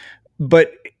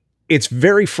 But it's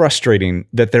very frustrating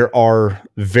that there are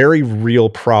very real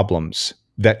problems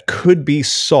that could be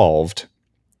solved,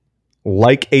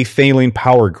 like a failing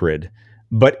power grid,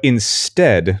 but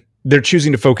instead they're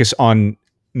choosing to focus on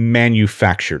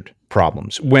manufactured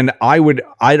problems. When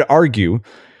I'd argue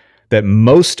that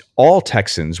most all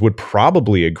Texans would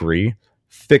probably agree,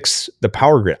 fix the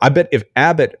power grid. I bet if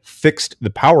Abbott fixed the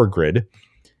power grid,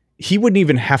 he wouldn't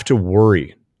even have to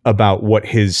worry about what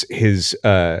his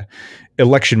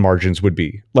election margins would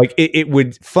be. Like it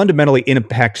would fundamentally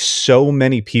impact so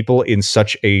many people in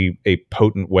such a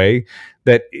potent way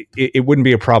that it wouldn't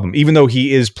be a problem, even though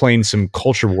he is playing some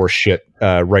culture war shit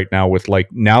right now with like,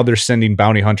 now they're sending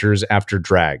bounty hunters after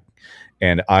drag.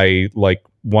 And I like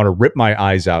want to rip my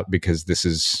eyes out because this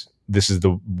is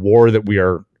the war that we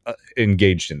are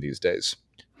engaged in these days.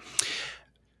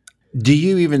 Do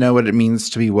you even know what it means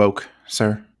to be woke,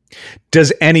 sir?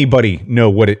 Does anybody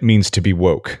know what it means to be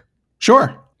woke?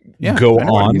 Sure. Yeah. Go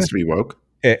on. It means to be woke.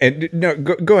 And no,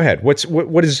 go ahead.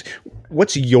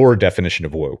 What's your definition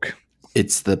of woke?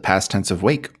 It's the past tense of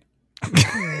wake.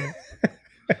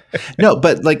 No,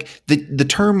 but like the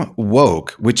term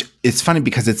woke, which is funny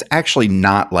because it's actually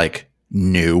not like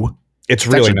new. It's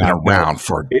really been not around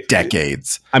for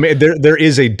decades. I mean, there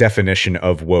is a definition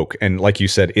of woke, and like you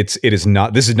said, it is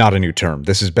not. This is not a new term.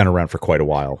 This has been around for quite a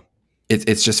while.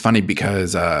 It's just funny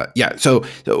because So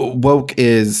woke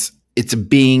it's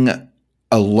being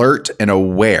alert and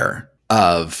aware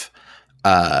of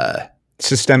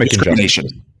systemic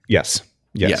discrimination. Yes.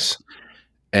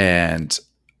 And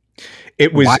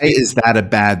it was. Why is that a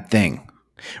bad thing?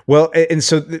 Well, and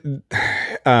so,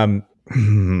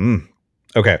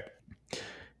 okay.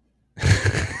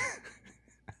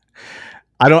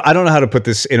 I don't know how to put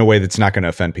this in a way that's not going to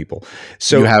offend people.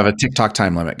 So you have a TikTok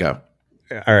time limit. Go.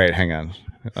 All right, hang on.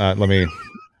 Let me.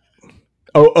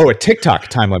 Oh, a TikTok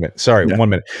time limit. Sorry, yeah. 1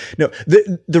 minute. No,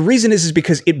 the reason is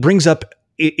because it brings up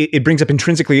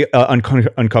intrinsically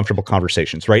uncomfortable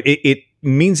conversations, right? It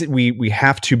means that we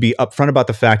have to be upfront about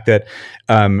the fact that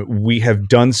we have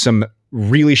done some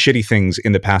really shitty things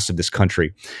in the past of this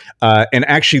country. And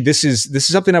actually, this is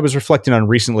something I was reflecting on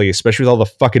recently, especially with all the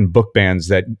fucking book bans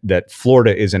that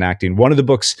Florida is enacting. One of the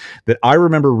books that I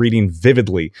remember reading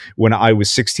vividly when I was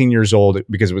 16 years old,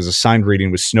 because it was assigned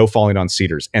reading, was Snow Falling on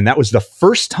Cedars. And that was the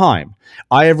first time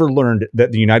I ever learned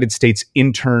that the United States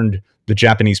interned the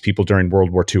Japanese people during World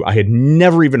War II. I had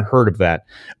never even heard of that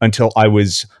until I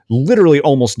was literally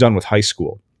almost done with high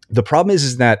school. The problem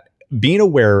is that being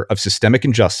aware of systemic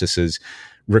injustices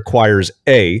requires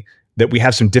that we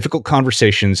have some difficult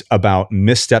conversations about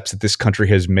missteps that this country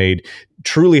has made,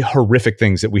 truly horrific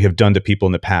things that we have done to people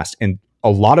in the past. And a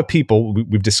lot of people,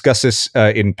 we've discussed this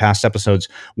in past episodes,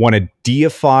 want to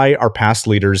deify our past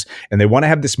leaders, and they want to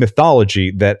have this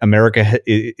mythology that America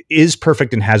is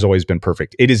perfect and has always been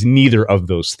perfect. It is neither of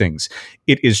those things.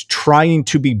 It is trying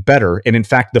to be better. And in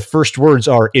fact, the first words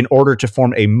are, in order to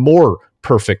form a more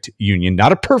perfect union,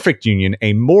 not a perfect union,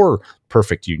 a more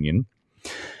perfect union.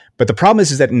 But the problem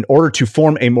is that in order to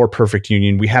form a more perfect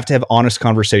union, we have to have honest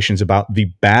conversations about the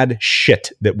bad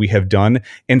shit that we have done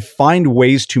and find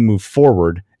ways to move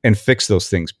forward and fix those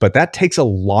things. But that takes a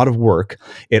lot of work.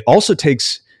 It also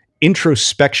takes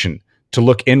introspection to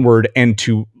look inward and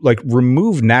to like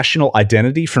remove national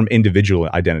identity from individual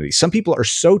identity. Some people are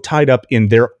so tied up in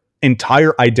their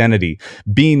entire identity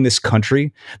being this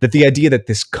country that the idea that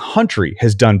this country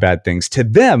has done bad things to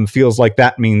them feels like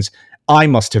that means I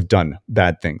must have done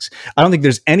bad things. I don't think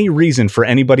there's any reason for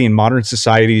anybody in modern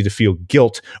society to feel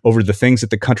guilt over the things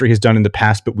that the country has done in the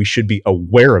past, but we should be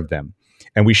aware of them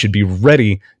and we should be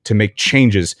ready to make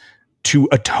changes to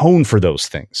atone for those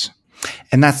things.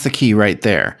 And that's the key right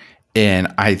there.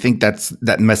 And I think that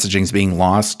messaging is being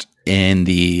lost in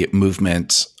the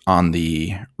movement on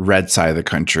the red side of the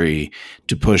country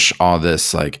to push all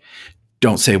this, like,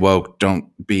 don't say woke, don't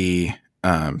be,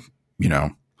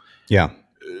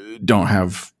 don't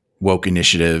have woke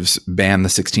initiatives, ban the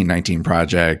 1619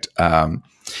 Project,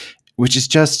 which is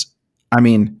just, I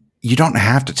mean, you don't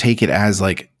have to take it as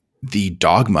like the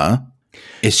dogma.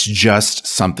 It's just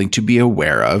something to be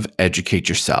aware of, educate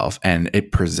yourself, and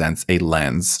it presents a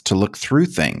lens to look through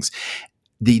things.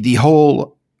 The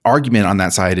whole argument on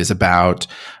that side is about,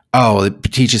 it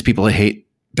teaches people to hate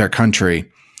their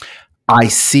country. I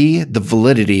see the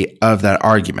validity of that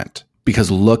argument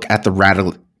because look at the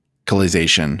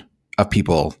radicalization of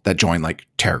people that join like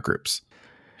terror groups,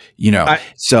 but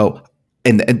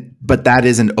that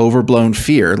is an overblown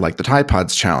fear, like the Tide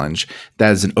Pods challenge.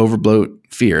 That is an overblown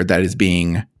fear that is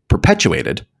being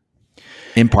perpetuated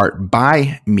in part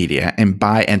by media and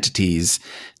by entities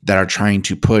that are trying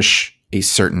to push a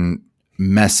certain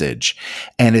message.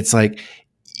 And it's like,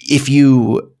 if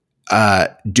you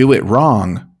do it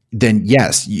wrong, then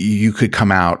yes, you could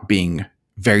come out being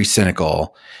very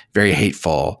cynical, very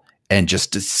hateful, and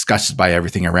just disgusted by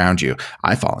everything around you.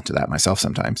 I fall into that myself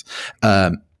sometimes.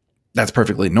 That's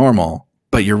perfectly normal,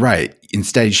 but you're right.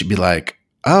 Instead, you should be like,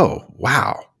 oh,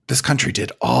 wow, this country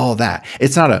did all that.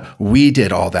 It's not we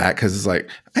did all that because it's like,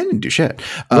 I didn't do shit.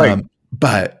 Right.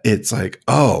 But it's like,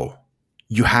 oh,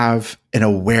 you have an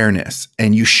awareness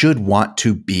and you should want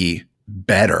to be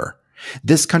better.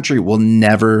 This country will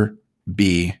never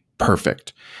be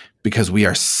perfect because we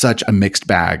are such a mixed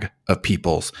bag of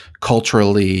peoples,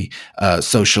 culturally,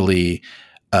 socially,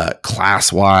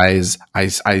 class-wise.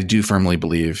 I do firmly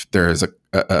believe there is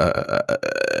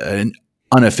an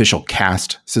unofficial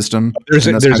caste system. There's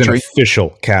an official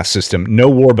caste system. No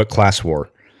war but class war.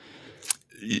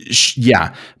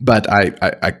 Yeah, but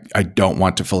I don't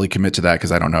want to fully commit to that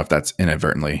because I don't know if that's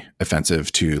inadvertently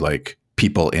offensive to like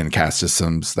people in caste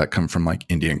systems that come from like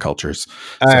Indian cultures.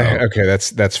 Okay,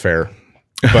 that's fair.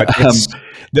 But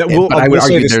I would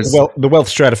argue the wealth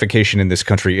stratification in this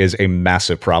country is a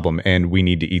massive problem, and we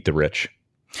need to eat the rich.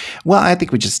 Well, I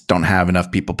think we just don't have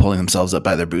enough people pulling themselves up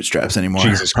by their bootstraps anymore.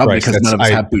 Jesus Probably Christ, because none of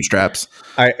us have bootstraps.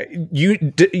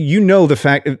 The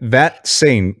fact that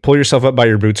saying "pull yourself up by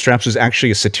your bootstraps" is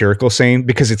actually a satirical saying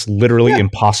because it's literally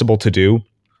impossible to do.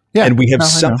 Yeah, and we have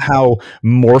somehow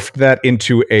morphed that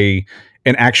into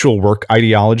an actual work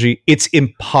ideology. It's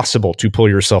impossible to pull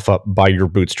yourself up by your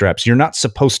bootstraps. You're not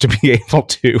supposed to be able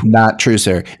to. Not true,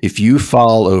 sir. If you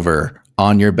fall over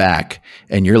on your back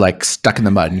and you're like stuck in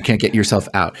the mud and you can't get yourself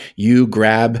out, you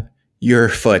grab your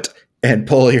foot and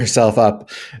pull yourself up.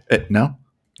 No?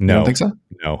 You don't think so?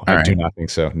 No, I do not think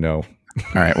so. No. All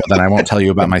right. Well, then I won't tell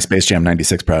you about my Space Jam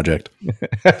 96 project.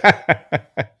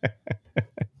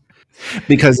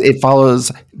 Because it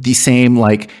follows the same,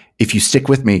 like, if you stick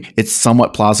with me, it's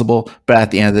somewhat plausible, but at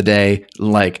the end of the day,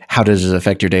 like, how does it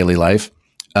affect your daily life?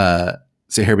 So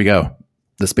here we go.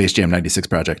 The Space Jam 96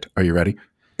 project. Are you ready?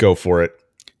 Go for it.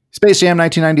 Space Jam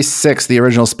 1996, the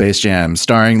original Space Jam,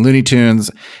 starring Looney Tunes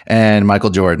and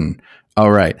Michael Jordan.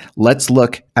 All right, let's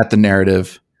look at the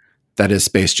narrative that is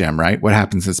Space Jam, right? What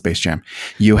happens in Space Jam?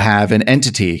 You have an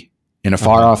entity in a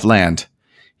far-off land.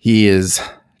 He is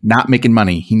not making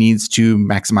money. He needs to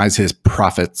maximize his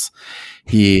profits.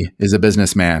 He is a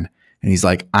businessman, and he's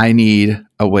like, I need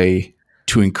a way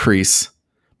to increase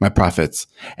my profits.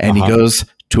 And he goes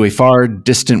to a far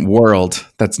distant world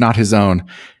that's not his own,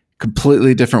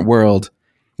 completely different world,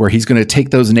 where he's going to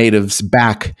take those natives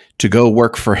back to go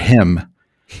work for him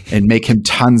and make him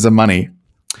tons of money.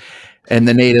 And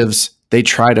the natives, they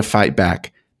try to fight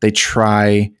back. They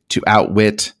try to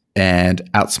outwit and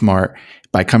outsmart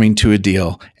by coming to a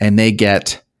deal, and they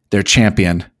get their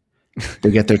champion.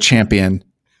 They get their champion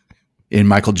in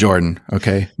Michael Jordan.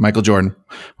 Okay. Michael Jordan,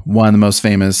 one of the most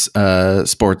famous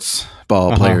sports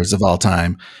ball players of all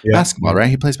time. Yeah. Basketball, right?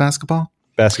 He plays basketball?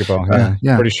 Basketball. Yeah.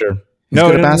 Yeah. Pretty sure. He's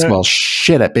good at basketball. No.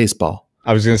 Shit at baseball.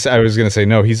 I was gonna say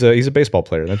no. He's a baseball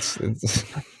player. That's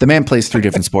The man plays 3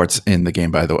 different sports in the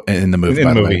game. By the way, in the movie,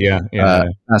 by the way, yeah.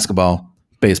 Basketball,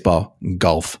 baseball,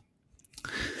 golf,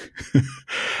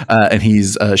 and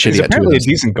he's shitty. He's apparently a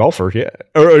decent golfer. Yeah,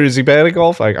 or is he bad at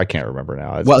golf? I can't remember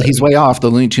now. Well, he's way off. The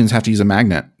Looney Tunes have to use a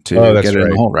magnet to get it in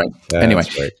the hole, right? Anyway,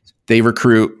 they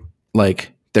recruit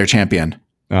like their champion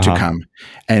to come,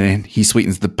 and he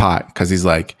sweetens the pot because he's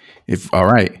like,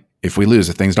 if we lose,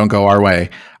 if things don't go our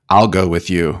way, I'll go with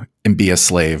you and be a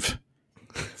slave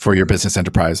for your business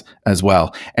enterprise as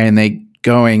well. And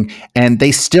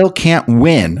they still can't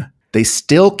win. They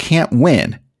still can't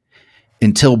win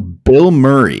until Bill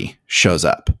Murray shows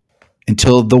up,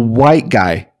 until the white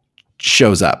guy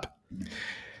shows up.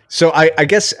 So I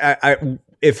guess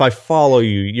if I follow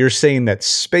you, you're saying that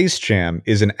Space Jam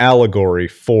is an allegory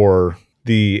for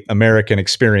the American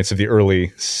experience of the early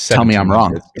 1700s. Tell me I'm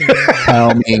wrong.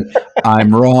 Tell me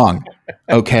I'm wrong.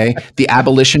 Okay. The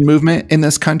abolition movement in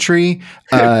this country,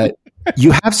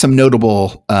 you have some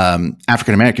notable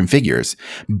African-American figures,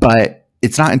 but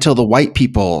it's not until the white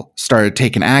people started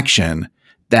taking action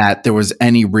that there was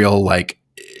any real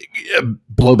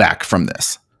blowback from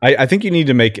this. I think you need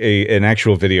to make an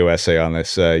actual video essay on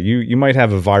this. You might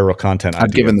have a viral content.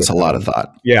 I've given this a lot of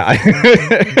thought. Yeah,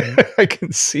 I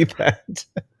can see that.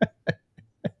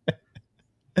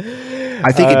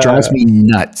 I think it drives me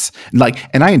nuts.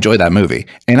 And I enjoy that movie,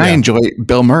 and I enjoy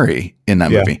Bill Murray in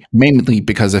that movie, mainly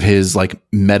because of his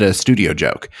meta studio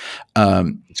joke.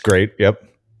 It's great. Yep.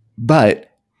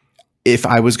 But if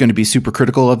I was going to be super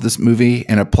critical of this movie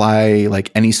and apply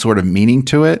any sort of meaning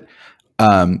to it,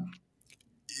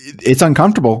 it's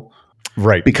uncomfortable,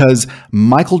 right? Because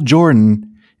Michael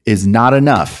Jordan is not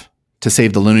enough to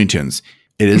save the Looney Tunes.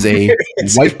 It is a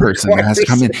white person that has to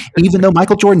come in, even though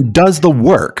Michael Jordan does the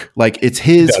work. It's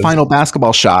his final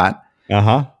basketball shot.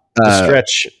 The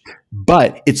stretch.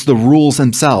 But it's the rules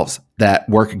themselves that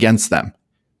work against them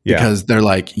because they're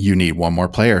you need one more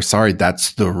player. Sorry,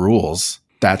 that's the rules.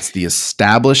 That's the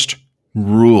established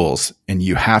rules, and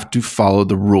you have to follow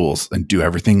the rules and do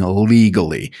everything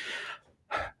legally.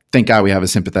 Thank God we have a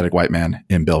sympathetic white man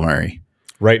in Bill Murray.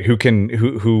 Right,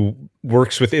 who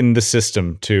works within the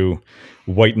system to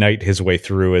white knight his way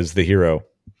through as the hero.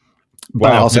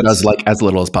 But also does as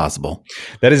little as possible.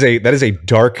 That is a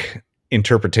dark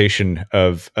interpretation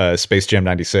of Space Jam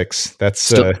 96. That's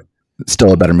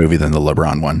still a better movie than the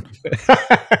LeBron one.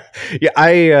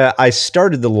 Yeah, I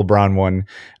started the LeBron one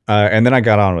and then I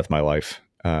got on with my life.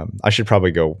 I should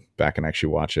probably go back and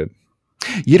actually watch it.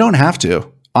 You don't have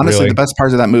to. Honestly, Really? The best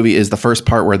part of that movie is the first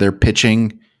part where they're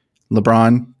pitching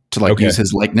LeBron to use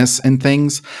his likeness and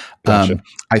things. Gotcha.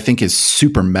 I think is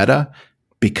super meta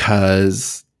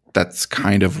because that's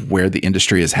kind of where the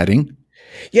industry is heading.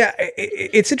 Yeah,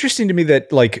 it's interesting to me that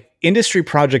industry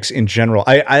projects in general,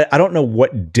 I don't know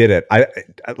what did it.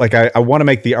 I want to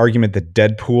make the argument that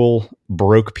Deadpool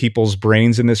broke people's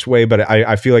brains in this way, but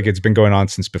I feel like it's been going on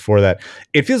since before that.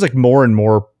 It feels like more and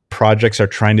more projects are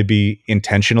trying to be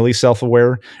intentionally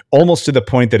self-aware, almost to the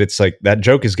point that it's that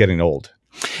joke is getting old.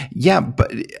 Yeah, but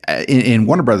in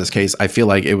Warner Brothers' case, I feel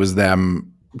like it was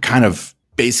them kind of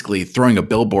basically throwing a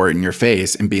billboard in your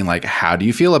face and being like, how do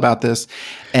you feel about this?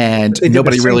 And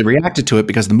nobody really reacted to it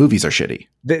because the movies are shitty.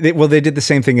 They did the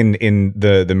same thing in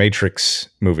the Matrix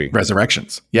movie.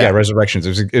 Resurrections. Yeah, Resurrections.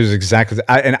 It was exactly,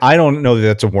 and I don't know that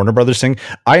that's a Warner Brothers thing.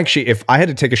 If I had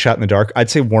to take a shot in the dark, I'd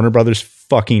say Warner Brothers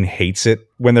fucking hates it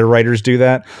when their writers do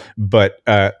that. But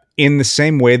in the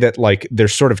same way that they're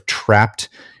sort of trapped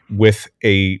with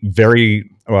a very,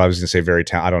 well, I was going to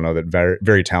say I don't know that very,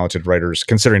 very talented writers,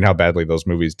 considering how badly those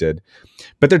movies did,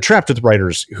 but they're trapped with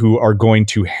writers who are going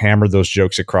to hammer those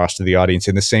jokes across to the audience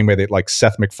in the same way that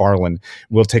Seth MacFarlane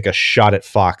will take a shot at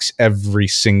Fox every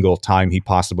single time he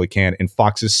possibly can. And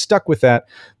Fox is stuck with that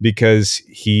because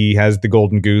he has the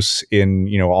golden goose in,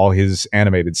 all his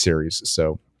animated series.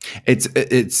 So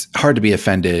it's hard to be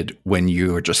offended when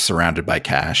you are just surrounded by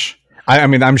cash. I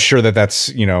mean, I'm sure that's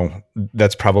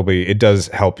probably, it does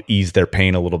help ease their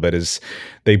pain a little bit as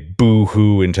they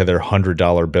boo-hoo into their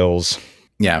 $100 bills.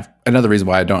 Yeah. Another reason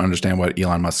why I don't understand what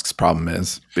Elon Musk's problem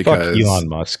is, because fuck Elon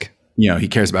Musk. He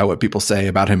cares about what people say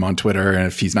about him on Twitter. And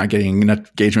if he's not getting enough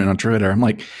engagement on Twitter, I'm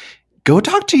like, go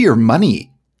talk to your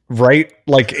money. Right?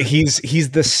 Like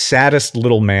he's the saddest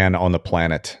little man on the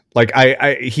planet. Like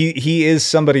he is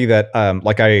somebody that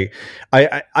like I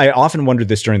often wondered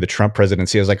this during the Trump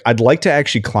presidency. I was like, I'd like to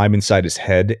actually climb inside his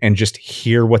head and just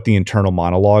hear what the internal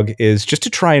monologue is, just to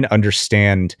try and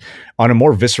understand on a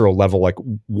more visceral level, like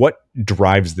what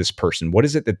drives this person. What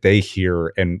is it that they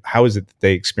hear, and how is it that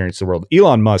they experience the world?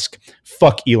 Elon Musk,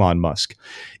 fuck Elon Musk.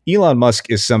 Elon Musk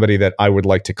is somebody that I would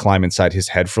like to climb inside his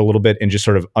head for a little bit and just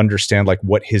sort of understand like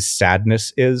what his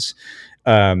sadness is.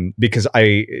 Because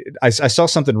I saw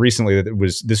something recently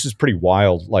that this is pretty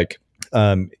wild. Like,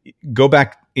 go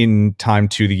back in time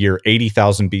to the year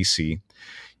 80,000 BC.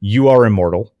 You are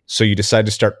immortal. So you decide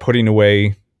to start putting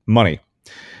away money,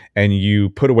 and you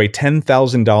put away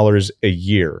 $10,000 a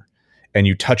year and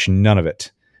you touch none of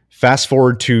it. Fast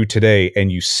forward to today,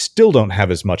 and you still don't have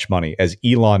as much money as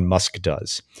Elon Musk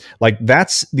does. Like,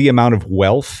 that's the amount of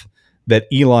wealth that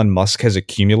Elon Musk has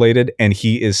accumulated, and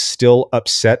he is still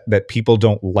upset that people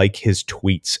don't like his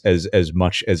tweets as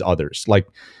much as others. Like,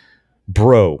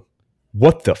 bro,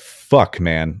 what the fuck,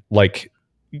 man? Like,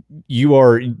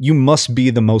 you must be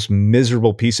the most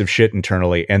miserable piece of shit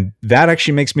internally, and that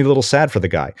actually makes me a little sad for the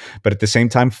guy. But at the same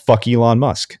time, fuck Elon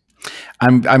Musk.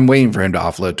 I'm waiting for him to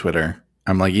offload Twitter.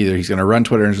 I'm like, either he's going to run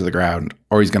Twitter into the ground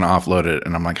or he's going to offload it.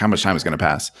 And I'm like, how much time is going to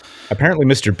pass? Apparently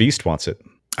Mr. Beast wants it.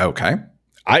 Okay.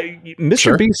 Mr.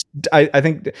 Sure. Beast, I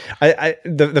think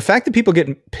the fact that people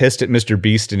get pissed at Mr.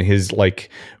 Beast and his like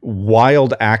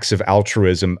wild acts of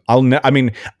altruism,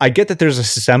 I get that there's a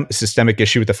systemic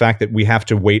issue with the fact that we have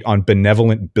to wait on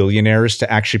benevolent billionaires to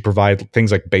actually provide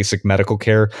things like basic medical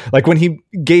care. Like when he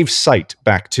gave sight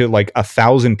back to like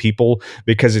 1,000 people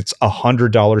because it's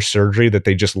 $100 surgery that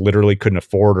they just literally couldn't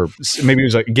afford, or maybe it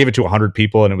was like gave it to 100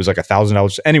 people and it was like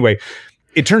 $1,000. Anyway,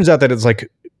 it turns out that it's like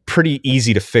pretty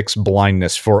easy to fix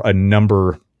blindness for a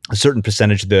certain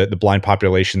percentage of the blind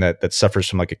population that suffers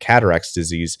from like a cataracts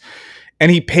disease.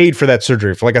 And he paid for that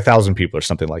surgery for like 1,000 people or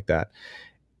something like that.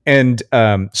 And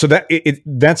so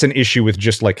that's an issue with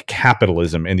just like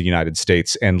capitalism in the United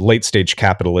States and late stage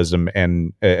capitalism.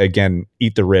 And again,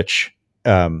 eat the rich.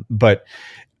 But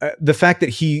the fact that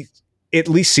he at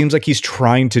least seems like he's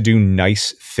trying to do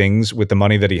nice things with the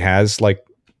money that he has, like,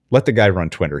 let the guy run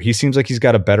Twitter. He seems like he's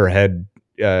got a better head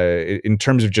in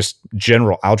terms of just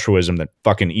general altruism than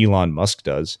fucking Elon Musk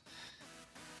does.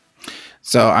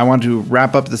 So I want to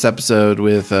wrap up this episode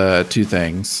with two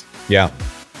things. Yeah.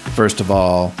 First of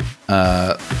all,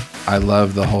 I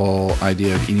love the whole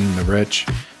idea of eating the rich.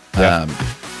 Yeah.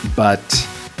 But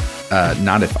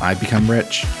not if I become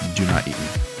rich. Do not eat me.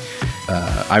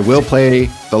 I will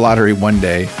play the lottery one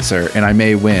day, sir, and I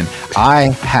may win. I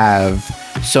have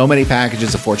so many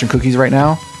packages of fortune cookies right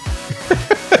now.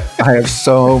 I have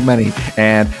so many,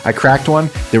 and I cracked one.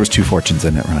 There was 2 fortunes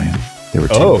in it, Ryan. There were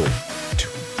 2.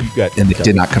 You got, and they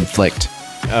did not conflict.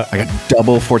 I got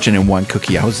double fortune in one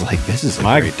cookie. I was like, this is a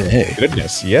great day.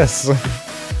 Goodness, yes.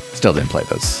 Still didn't play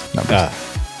those numbers.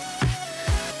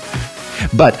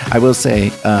 But I will say,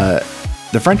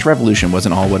 the French Revolution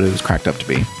wasn't all what it was cracked up to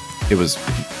be. It was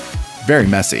very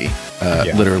messy,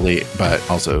 literally, but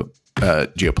also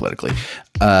geopolitically.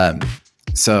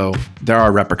 So there are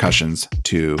repercussions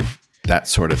to that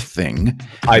sort of thing,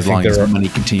 as long as money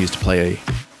continues to play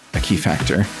a key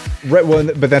factor. Right.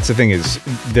 Well, but that's the thing is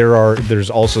there's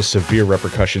also severe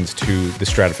repercussions to the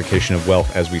stratification of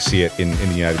wealth as we see it in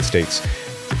the United States.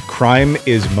 Crime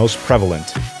is most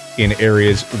prevalent in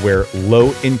areas where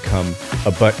low income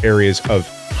abut areas of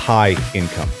high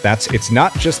income. It's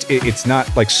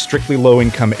not like strictly low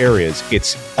income areas.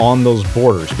 It's on those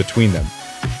borders between them.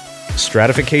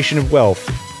 Stratification of wealth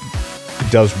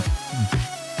does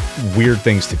weird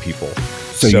things to people.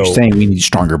 So you're saying we need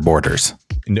stronger borders?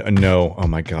 No. Oh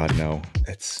my God, no.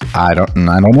 I don't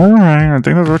know. I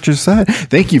think that's what you said.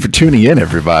 Thank you for tuning in,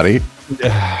 everybody.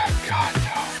 God,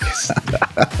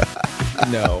 no.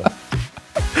 No.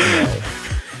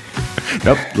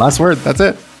 Nope. Last word. That's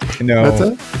it. No. That's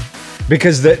it.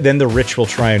 Because then the rich will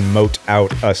try and moat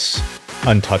out us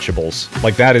untouchables.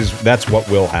 Like that's what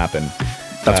will happen.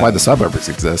 That's why the suburbs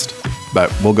exist.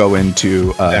 But we'll go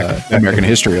into American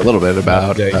history a little bit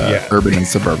about urban and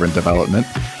suburban development.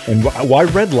 And why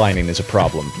redlining is a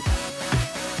problem.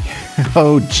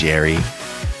 Oh, Jerry.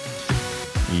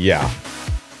 Yeah.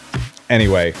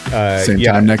 Anyway. Same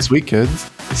time next week, kids.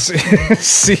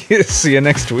 See you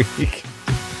next week.